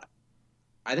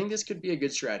 I think this could be a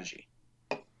good strategy.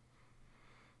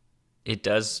 It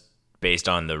does, based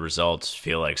on the results,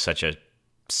 feel like such a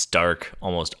stark,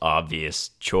 almost obvious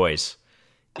choice.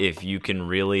 If you can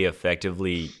really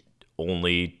effectively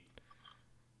only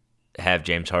have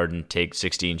James Harden take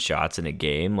 16 shots in a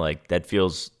game, like that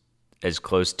feels as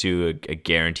close to a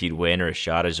guaranteed win or a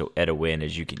shot at a win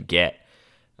as you can get.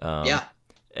 Yeah.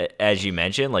 As you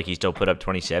mentioned, like he still put up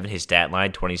 27. His stat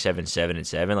line 27, 7, and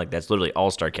 7. Like that's literally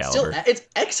all-star caliber. Still, it's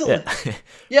excellent. Yeah,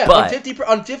 yeah, but,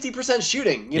 on 50%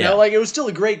 shooting. Like it was still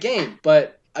a great game.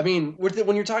 But I mean,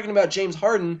 when you're talking about James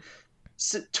Harden,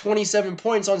 27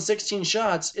 points on 16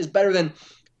 shots is better than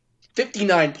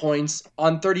 59 points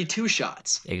on 32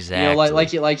 shots.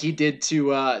 Exactly. Like he did to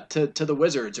the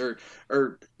Wizards, or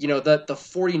the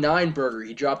 49 burger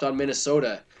he dropped on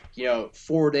Minnesota,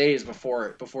 4 days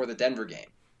before the Denver game.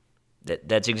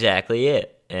 That's exactly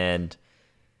it. And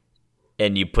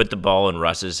you put the ball in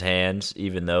Russ's hands,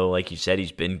 even though, like you said,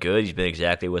 he's been good. He's been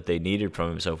exactly what they needed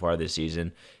from him so far this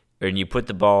season. And you put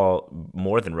the ball,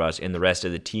 more than Russ, in the rest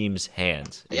of the team's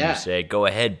hands. And you say, go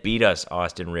ahead, beat us,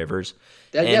 Austin Rivers.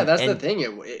 That's the thing.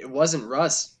 It wasn't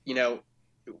Russ.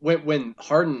 When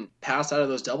Harden passed out of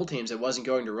those double teams, it wasn't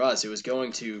going to Russ. It was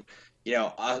going to,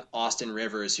 Austin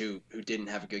Rivers, who didn't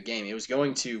have a good game. It was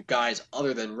going to guys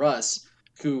other than Russ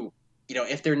who,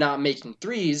 if they're not making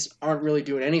threes, aren't really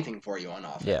doing anything for you on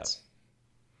offense.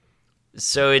 Yeah.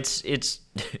 So it's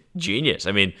genius.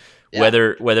 I mean,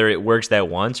 whether it works that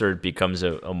once or it becomes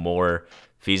a more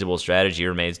feasible strategy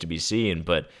remains to be seen,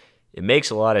 but it makes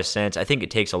a lot of sense. I think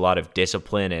it takes a lot of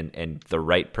discipline and the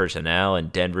right personnel,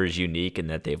 and Denver's unique in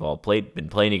that they've all been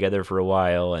playing together for a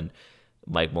while, and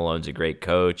Mike Malone's a great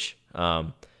coach.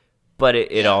 But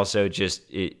it also just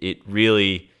it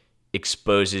really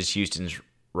exposes Houston's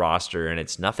roster, and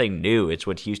it's nothing new. It's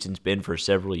what Houston's been for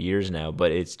several years now,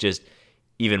 but it's just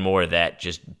even more of that,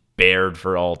 just bared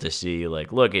for all to see.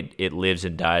 Like, look, it lives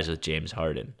and dies with James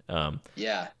Harden.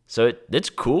 So it's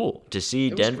cool to see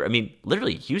Denver. I mean,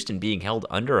 literally, Houston being held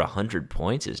under 100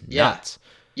 points is nuts.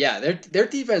 Yeah, their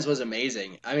defense was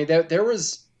amazing. I mean, there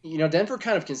was, Denver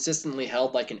kind of consistently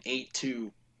held like an 8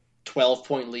 to 12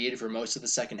 point lead for most of the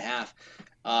second half.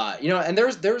 And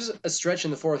there was a stretch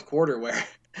in the fourth quarter where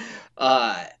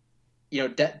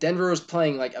Denver was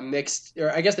playing like a mixed,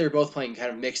 or I guess they were both playing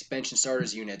kind of mixed bench and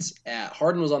starters units.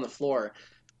 Harden was on the floor.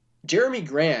 Jeremy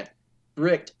Grant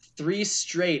bricked three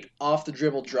straight off the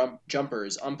dribble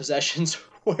jumpers on possessions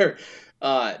where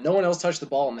no one else touched the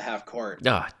ball in the half court.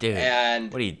 Oh, dude,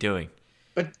 And what are you doing?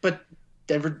 but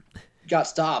Denver got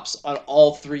stops on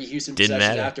all three Houston Didn't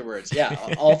possessions matter. afterwards.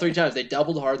 Yeah, all three times they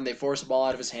doubled Harden, they forced the ball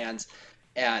out of his hands,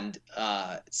 and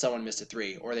someone missed a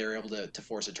three, or they were able to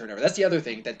force a turnover. That's the other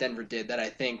thing that Denver did that I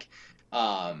think,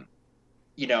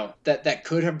 that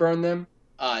could have burned them.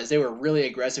 Is they were really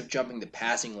aggressive jumping the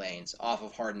passing lanes off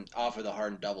of the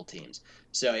Harden double teams.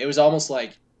 So it was almost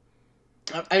like,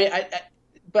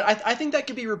 I think that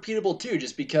could be repeatable too,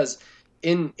 just because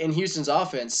in Houston's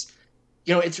offense,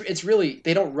 it's really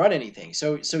they don't run anything.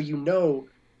 So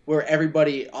where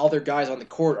everybody, all their guys on the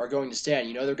court are going to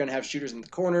stand. They're going to have shooters in the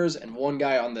corners and one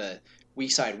guy on the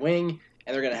weak side wing,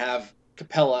 and they're going to have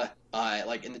Capella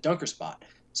like in the dunker spot.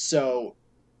 So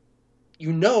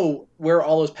where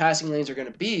all those passing lanes are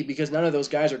going to be because none of those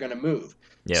guys are going to move.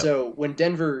 Yeah. So when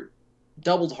Denver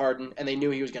doubled Harden and they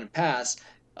knew he was going to pass,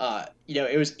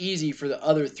 it was easy for the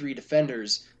other three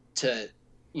defenders to,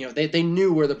 they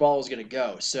knew where the ball was going to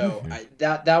go. So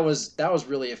that was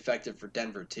really effective for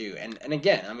Denver too. And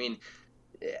again, I mean,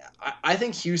 I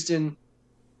think Houston,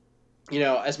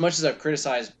 as much as I've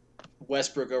criticized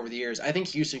Westbrook over the years, I think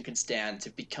Houston could stand to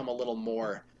become a little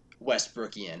more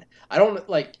Westbrookian. I don't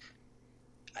like.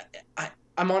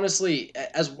 I'm honestly,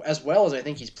 as well as I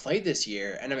think he's played this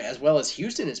year, and I mean, as well as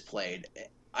Houston has played,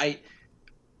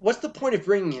 what's the point of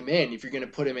bringing him in if you're going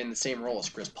to put him in the same role as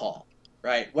Chris Paul,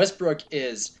 right? Westbrook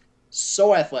is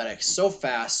so athletic, so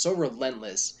fast, so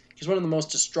relentless. He's one of the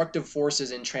most destructive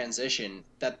forces in transition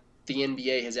that the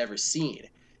NBA has ever seen.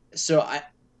 So I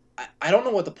don't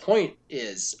know what the point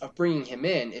is of bringing him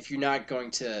in if you're not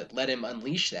going to let him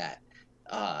unleash that,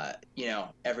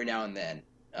 every now and then.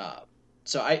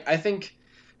 So I think,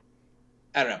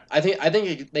 I don't know. I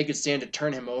think they could stand to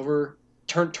turn it over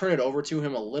to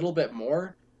him a little bit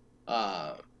more,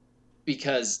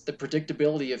 because the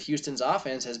predictability of Houston's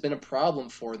offense has been a problem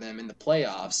for them in the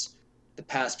playoffs the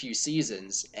past few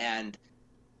seasons, and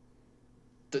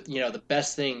the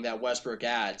best thing that Westbrook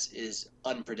adds is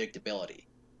unpredictability.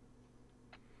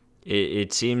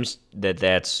 It seems that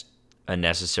that's a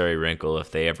necessary wrinkle if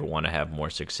they ever want to have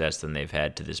more success than they've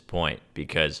had to this point,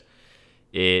 because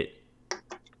it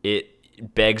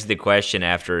begs the question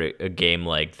after a game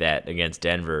like that against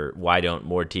Denver, why don't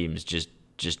more teams just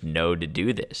know to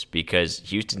do this? Because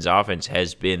Houston's offense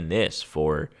has been this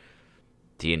for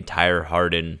the entire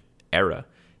Harden era.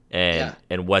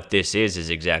 And what this is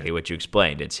exactly what you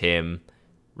explained. It's him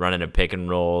running a pick and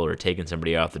roll or taking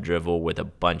somebody off the dribble with a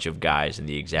bunch of guys in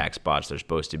the exact spots they're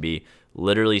supposed to be,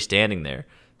 literally standing there.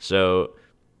 So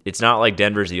it's not like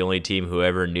Denver's the only team who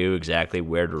ever knew exactly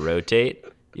where to rotate.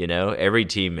 Every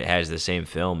team has the same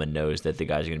film and knows that the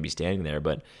guys are going to be standing there,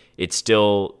 but it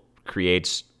still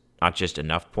creates not just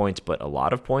enough points, but a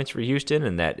lot of points for Houston,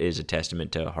 and that is a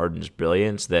testament to Harden's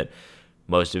brilliance, that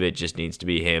most of it just needs to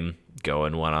be him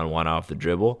going one-on-one off the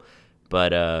dribble.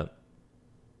 But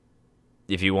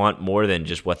if you want more than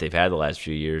just what they've had the last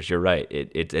few years, you're right.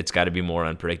 It's got to be more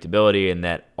unpredictability, and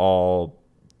that all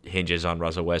hinges on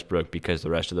Russell Westbrook because the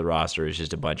rest of the roster is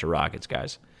just a bunch of Rockets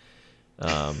guys.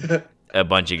 A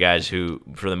bunch of guys who,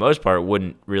 for the most part,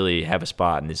 wouldn't really have a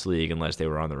spot in this league unless they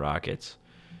were on the Rockets.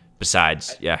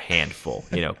 Besides, a handful.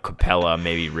 Capella,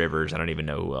 maybe Rivers. I don't even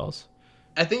know who else.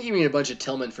 I think you mean a bunch of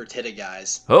Tillman Fertitta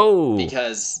guys. Oh!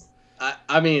 Because,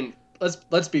 I mean,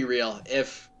 let's be real.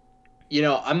 If,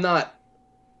 I'm not,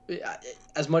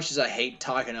 as much as I hate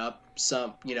talking up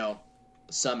some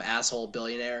asshole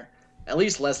billionaire, at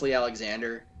least Leslie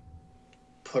Alexander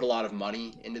put a lot of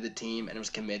money into the team and was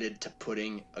committed to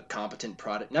putting a competent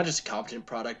product, not just a competent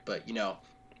product, but,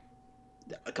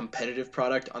 a competitive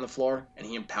product on the floor, and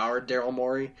he empowered Daryl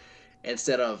Morey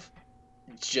instead of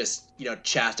just,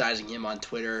 chastising him on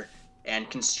Twitter and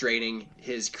constraining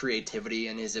his creativity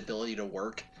and his ability to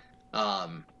work.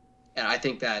 And I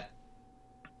think that,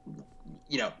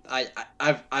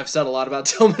 I've said a lot about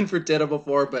Tillman Fertitta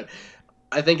before, but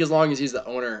I think as long as he's the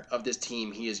owner of this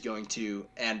team, he is going to,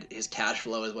 and his cash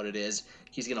flow is what it is,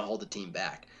 he's going to hold the team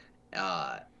back.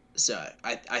 So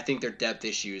I think their depth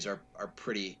issues are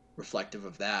pretty reflective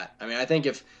of that. I mean, I think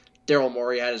if Daryl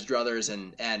Morey had his druthers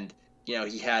and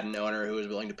he had an owner who was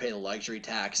willing to pay the luxury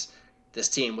tax, this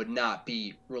team would not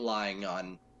be relying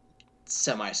on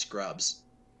semi-scrubs.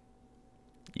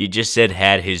 You just said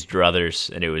had his druthers,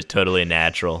 and it was totally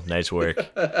natural. Nice work.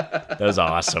 That was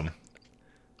awesome.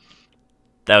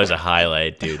 That was a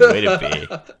highlight, dude. Way to be.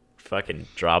 Fucking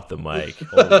drop the mic.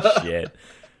 Holy shit.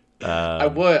 I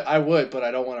would, but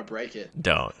I don't want to break it.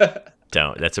 Don't.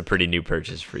 Don't. That's a pretty new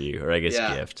purchase for you, or I guess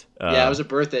Yeah. gift. Yeah, it was a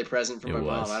birthday present from It my mom.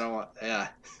 I was. don't want. Yeah.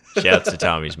 Shouts to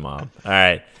Tommy's mom. All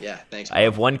right. Yeah. Thanks, I mom.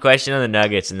 have one question on the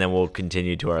Nuggets, and then we'll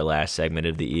continue to our last segment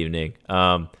of the evening.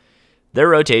 Their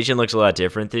rotation looks a lot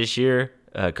different this year.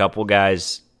 A couple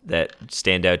guys that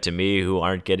stand out to me who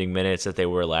aren't getting minutes that they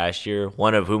were last year.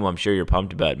 One of whom I'm sure you're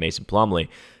pumped about, Mason Plumlee.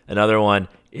 Another one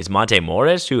is Monte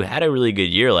Morris, who had a really good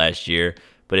year last year,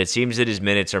 but it seems that his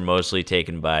minutes are mostly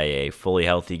taken by a fully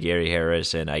healthy Gary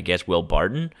Harris and I guess Will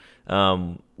Barton.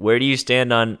 Where do you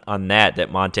stand on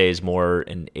that Monte is more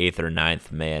an eighth or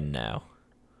ninth man now?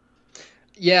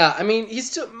 Yeah, I mean, he's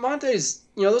still Monte's.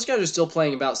 Those guys are still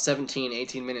playing about 17,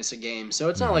 18 minutes a game, so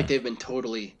it's not like they've been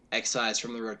totally excised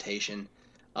from the rotation.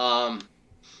 Um,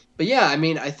 but yeah, I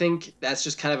mean, I think that's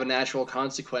just kind of a natural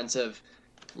consequence of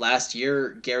last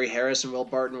year. Gary Harris and Will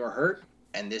Barton were hurt,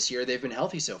 and this year they've been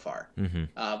healthy so far,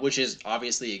 which is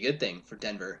obviously a good thing for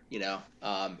Denver.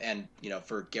 And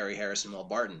for Gary Harris and Will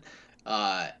Barton.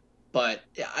 But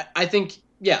yeah, I think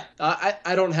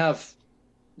I don't have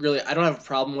a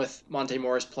problem with Monte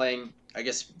Morris playing, I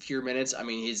guess, fewer minutes. I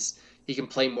mean, he can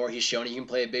play more. He's shown he can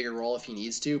play a bigger role if he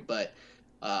needs to. But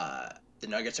the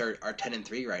Nuggets are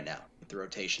 10-3 right now with the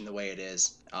rotation the way it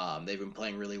is. They've been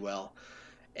playing really well.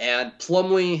 And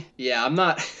Plumlee, yeah, I'm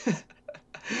not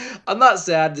I'm not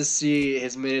sad to see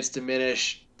his minutes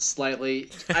diminish slightly.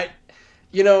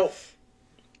 You know,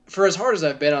 for as hard as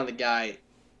I've been on the guy,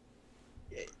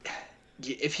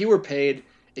 if he were paid,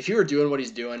 if he were doing what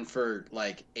he's doing for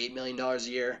like $8 million a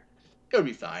year, it would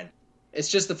be fine. It's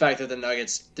just the fact that the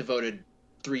Nuggets devoted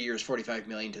 3 years, $45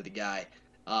 million to the guy.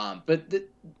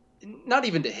 Not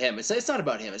even to him. It's not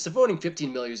about him. It's devoting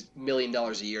 $15 million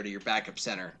a year to your backup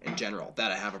center in general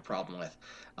that I have a problem with.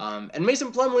 And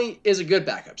Mason Plumlee is a good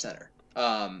backup center.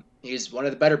 He's one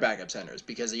of the better backup centers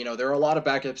because there are a lot of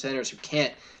backup centers who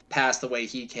can't pass the way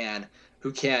he can,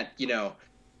 who can't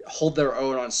hold their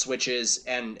own on switches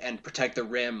and protect the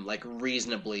rim like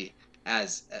reasonably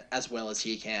as well as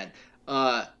he can.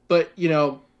 But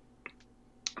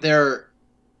there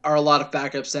are a lot of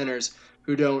backup centers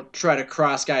who don't try to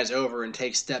cross guys over and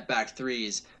take step back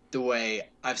threes the way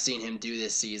I've seen him do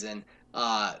this season.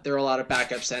 There are a lot of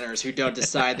backup centers who don't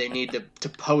decide they need to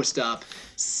post up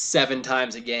 7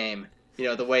 times a game,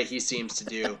 the way he seems to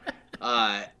do.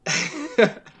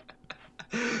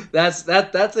 That's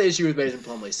the issue with Mason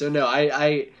Plumlee. So no,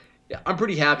 I'm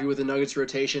pretty happy with the Nuggets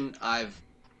rotation. I've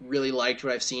really liked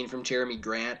what I've seen from Jeremy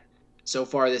Grant so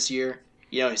far this year.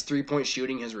 His 3-point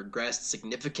shooting has regressed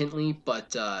significantly,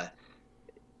 but I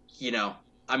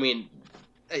mean,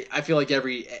 I feel like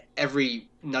every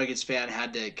Nuggets fan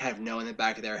had to kind of know in the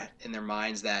back of their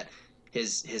minds that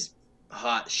his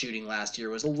hot shooting last year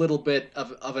was a little bit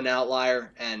of an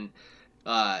outlier, and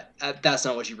that's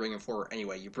not what you bring him for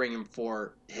anyway. You bring him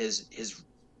for his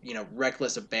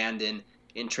reckless abandon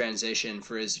in transition,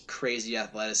 for his crazy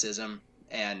athleticism,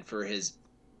 and for his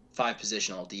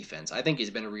 5-positional defense. I think he's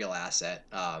been a real asset.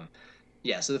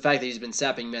 So the fact that he's been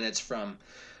sapping minutes from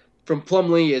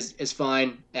Plumlee is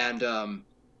fine, and the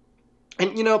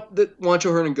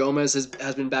Juancho Hernan-Gomez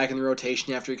has been back in the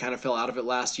rotation after he kind of fell out of it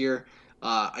last year.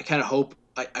 I kind of hope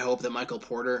that Michael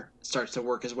Porter starts to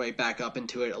work his way back up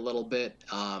into it a little bit.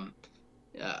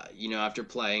 After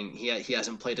playing, he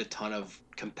hasn't played a ton of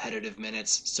competitive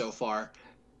minutes so far.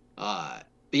 But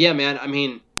yeah, man, I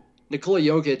mean, Nikola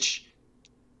Jokic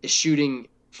is shooting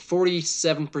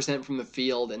 47% from the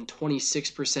field and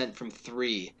 26% from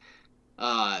 3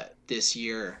 this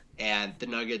year, and the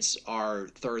Nuggets are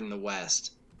 3rd in the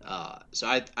West. So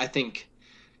I think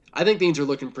things are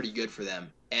looking pretty good for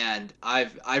them, and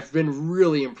I've been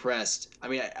really impressed. I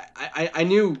mean, I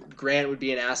knew Grant would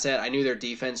be an asset. I knew their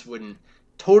defense wouldn't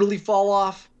totally fall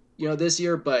off, this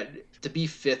year, but to be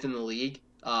 5th in the league,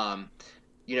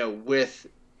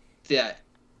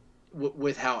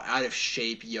 with how out of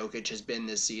shape Jokic has been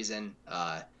this season,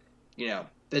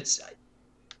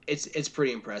 it's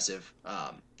pretty impressive.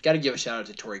 Got to give a shout out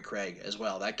to Torrey Craig as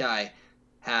well. That guy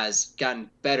has gotten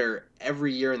better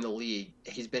every year in the league.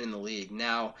 He's been in the league.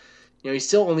 Now, he's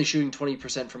still only shooting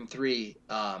 20% from 3,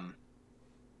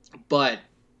 but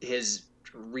his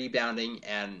rebounding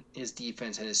and his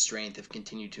defense and his strength have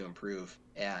continued to improve.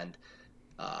 And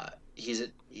he's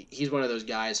one of those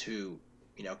guys who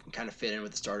can kind of fit in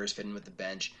with the starters, fit in with the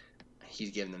bench. He's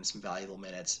given them some valuable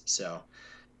minutes. So,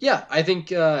 yeah, I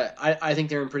think I think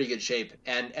they're in pretty good shape,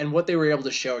 and what they were able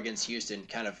to show against Houston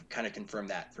kind of confirmed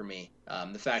that for me.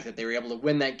 The fact that they were able to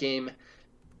win that game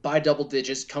by double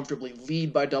digits, comfortably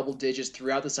lead by double digits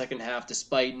throughout the second half,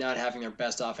 despite not having their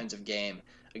best offensive game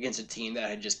against a team that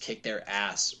had just kicked their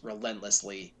ass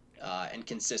relentlessly and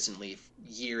consistently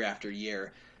year after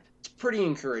year. It's pretty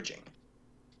encouraging.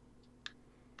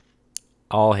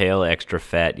 All hail extra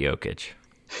fat Jokic.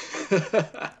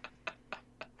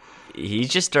 He's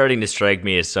just starting to strike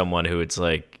me as someone who it's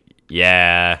like,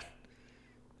 yeah,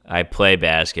 I play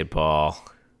basketball.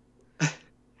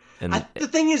 And the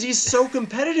thing is, he's so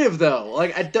competitive, though.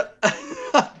 Like,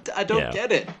 I don't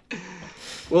get it.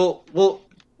 Well,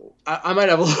 I might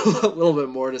have a little bit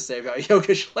more to say about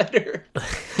Jokic later.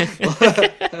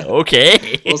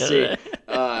 Okay, we'll see.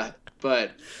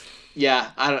 But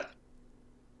yeah, I don't.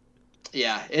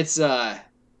 Yeah,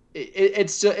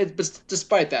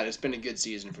 despite that, it's been a good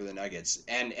season for the Nuggets,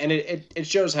 and it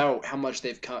shows how much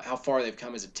they've come, how far they've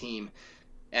come as a team,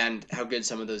 and how good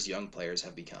some of those young players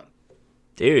have become.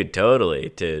 Dude,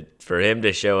 totally. For him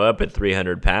to show up at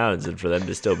 300 pounds and for them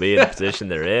to still be in the position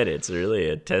they're in, it's really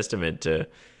a testament to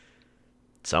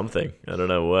something. I don't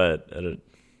know what.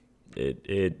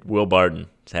 Will Barton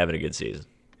is having a good season.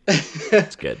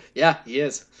 It's good. Yeah, he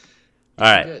is. All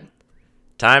right. Good.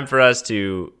 Time for us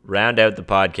to round out the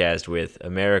podcast with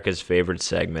America's favorite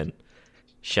segment,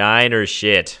 Shine or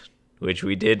Shit, which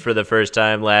we did for the first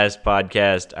time last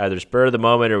podcast, either spur of the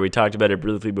moment or we talked about it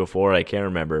briefly before. I can't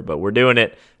remember, but we're doing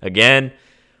it again.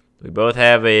 We both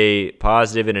have a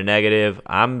positive and a negative.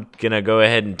 I'm going to go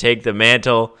ahead and take the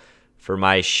mantle for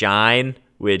my shine,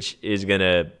 which is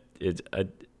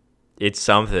it's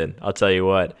something. I'll tell you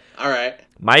what. All right.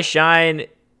 My shine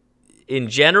in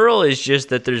general is just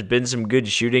that there's been some good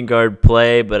shooting guard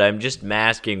play, but I'm just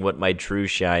masking what my true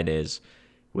shine is,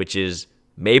 which is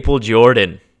Maple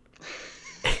Jordan.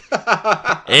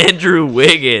 Andrew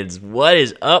Wiggins, what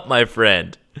is up, my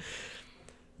friend?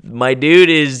 My dude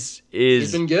is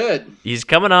he's been good. He's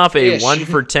coming off a 1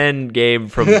 for 10 game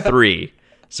from 3,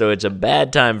 so it's a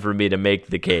bad time for me to make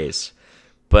the case.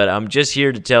 But I'm just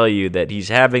here to tell you that he's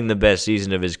having the best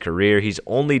season of his career. He's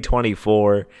only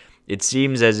 24. It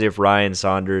seems as if Ryan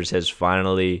Saunders has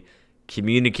finally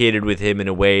communicated with him in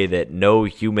a way that no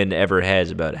human ever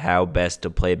has about how best to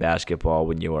play basketball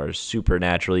when you are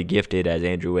supernaturally gifted, as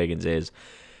Andrew Wiggins is.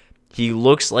 He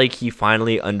looks like he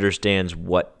finally understands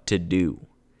what to do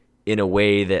in a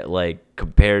way that, like,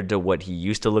 compared to what he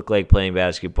used to look like playing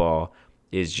basketball,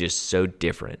 is just so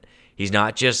different. He's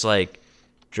not just like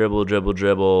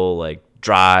dribble, like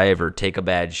drive or take a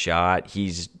bad shot.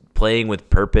 He's playing with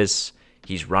purpose.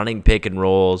 He's running pick and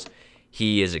rolls.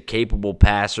 He is a capable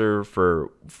passer for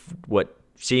what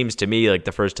seems to me like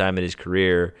the first time in his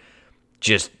career,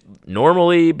 just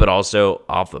normally, but also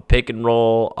off a pick and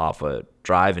roll, off a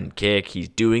drive and kick. He's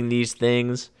doing these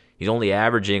things. He's only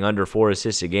averaging under 4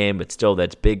 assists a game, but still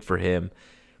that's big for him.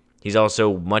 He's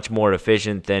also much more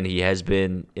efficient than he has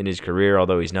been in his career,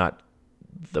 although he's not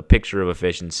the picture of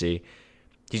efficiency.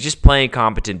 He's just playing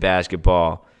competent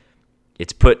basketball.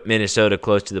 It's put Minnesota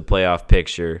close to the playoff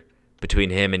picture between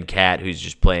him and Cat, who's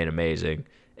just playing amazing.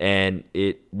 And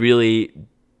it really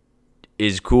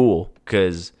is cool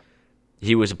because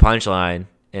he was a punchline,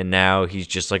 and now he's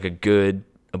just like a good,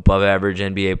 above-average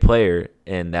NBA player,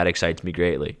 and that excites me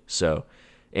greatly. So,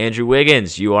 Andrew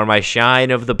Wiggins, you are my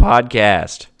shine of the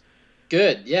podcast.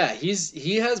 Good. Yeah,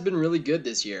 he has been really good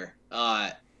this year.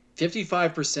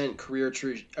 55%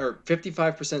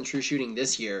 55% true shooting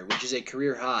this year, which is a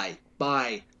career high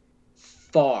by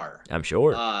far. I'm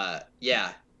sure.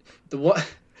 Yeah. The one,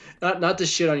 not to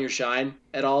shit on your shine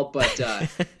at all, but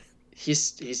he's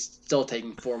still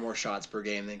taking 4 more shots per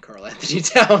game than Karl Anthony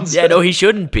Towns. Yeah, no, he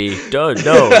shouldn't be. No,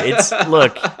 it's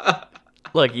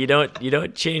look, you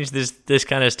don't change this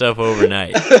kind of stuff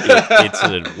overnight. It's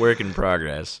a work in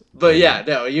progress. But yeah,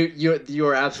 no, you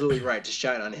are absolutely right to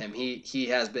shine on him. He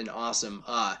has been awesome.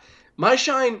 My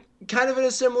shine, kind of in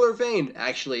a similar vein,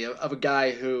 actually, of a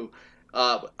guy who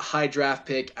high draft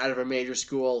pick out of a major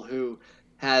school who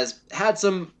has had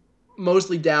some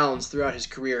mostly downs throughout his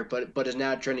career, but is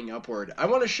now trending upward. I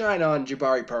want to shine on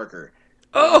Jabari Parker.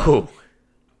 Oh,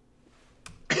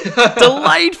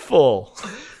 delightful!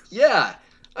 Yeah,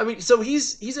 I mean, so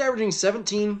he's averaging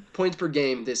 17 points per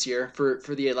game this year for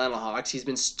the Atlanta Hawks. He's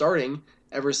been starting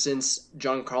ever since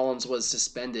John Collins was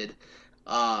suspended,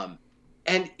 and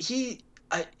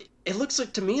it looks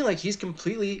like to me like he's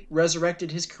completely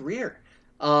resurrected his career.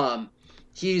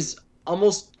 He's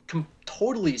almost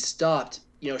totally stopped,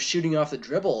 shooting off the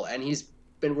dribble, and he's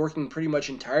been working pretty much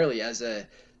entirely as a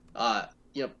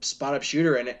spot up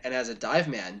shooter and as a dive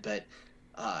man. But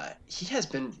he's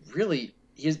been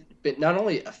not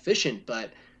only efficient,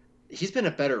 but he's been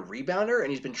a better rebounder,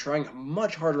 and he's been trying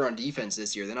much harder on defense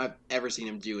this year than I've ever seen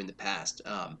him do in the past.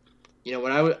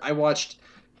 When I watched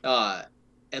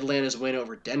Atlanta's win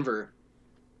over Denver,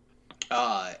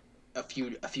 a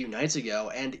few nights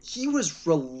ago, and he was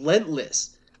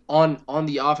relentless on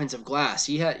the offensive glass.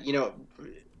 He had,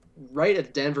 right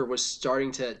at Denver was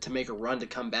starting to make a run to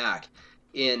come back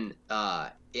in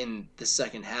the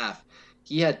second half.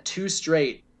 He had two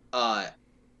straight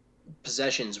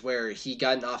possessions where he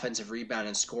got an offensive rebound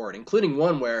and scored, including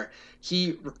one where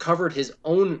he recovered his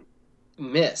own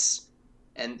miss,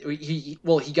 and he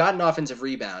got an offensive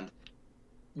rebound,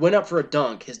 went up for a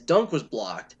dunk. His dunk was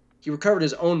blocked. He recovered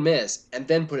his own miss and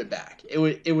then put it back.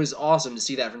 It was awesome to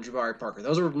see that from Jabari Parker.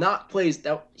 Those were not plays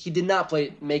that he did not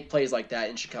make plays like that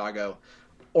in Chicago,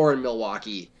 or in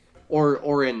Milwaukee,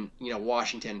 or in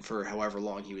Washington for however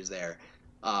long he was there.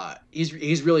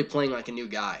 He's really playing like a new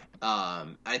guy.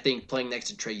 I think playing next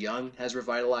to Trae Young has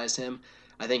revitalized him.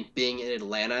 I think being in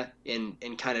Atlanta in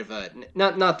kind of a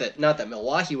not that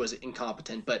Milwaukee was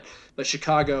incompetent, but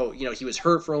Chicago, he was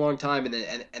hurt for a long time,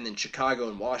 and then Chicago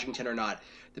and Washington are not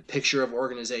the picture of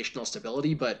organizational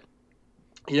stability. But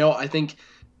I think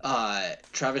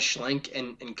Travis Schlenk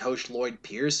and Coach Lloyd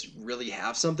Pierce really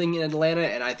have something in Atlanta,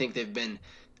 and I think they've been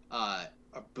a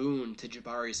boon to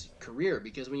Jabari's career,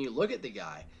 because when you look at the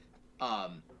guy,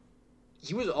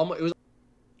 he was almost it was.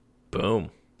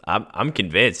 Boom. I'm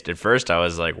convinced. At first, I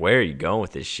was like, "Where are you going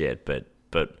with this shit?" But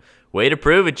way to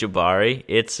prove it, Jabari.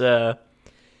 It's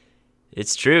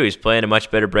true. He's playing a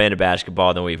much better brand of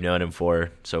basketball than we've known him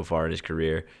for so far in his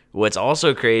career. What's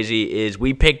also crazy is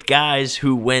we picked guys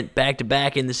who went back to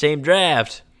back in the same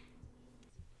draft.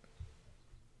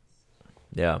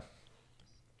 Yeah,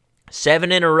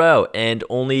 7 in a row, and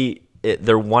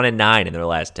they're 1-9 in their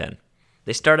last 10.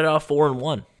 They started off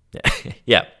 4-1.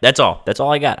 Yeah, that's all. That's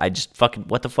all I got. I just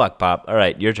what the fuck, Pop? All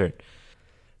right, your turn.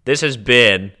 This has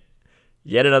been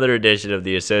yet another edition of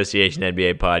the Association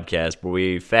NBA podcast where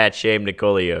we fat shame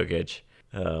Nikola Jokic.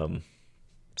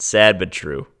 Sad but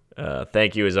true.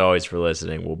 Thank you as always for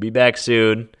listening. We'll be back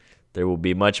soon. There will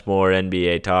be much more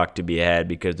NBA talk to be had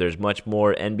because there's much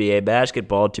more NBA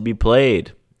basketball to be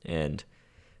played, and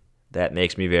that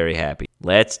makes me very happy.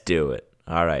 Let's do it.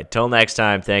 All right. Till next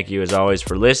time, thank you as always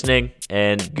for listening,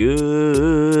 and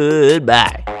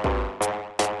goodbye.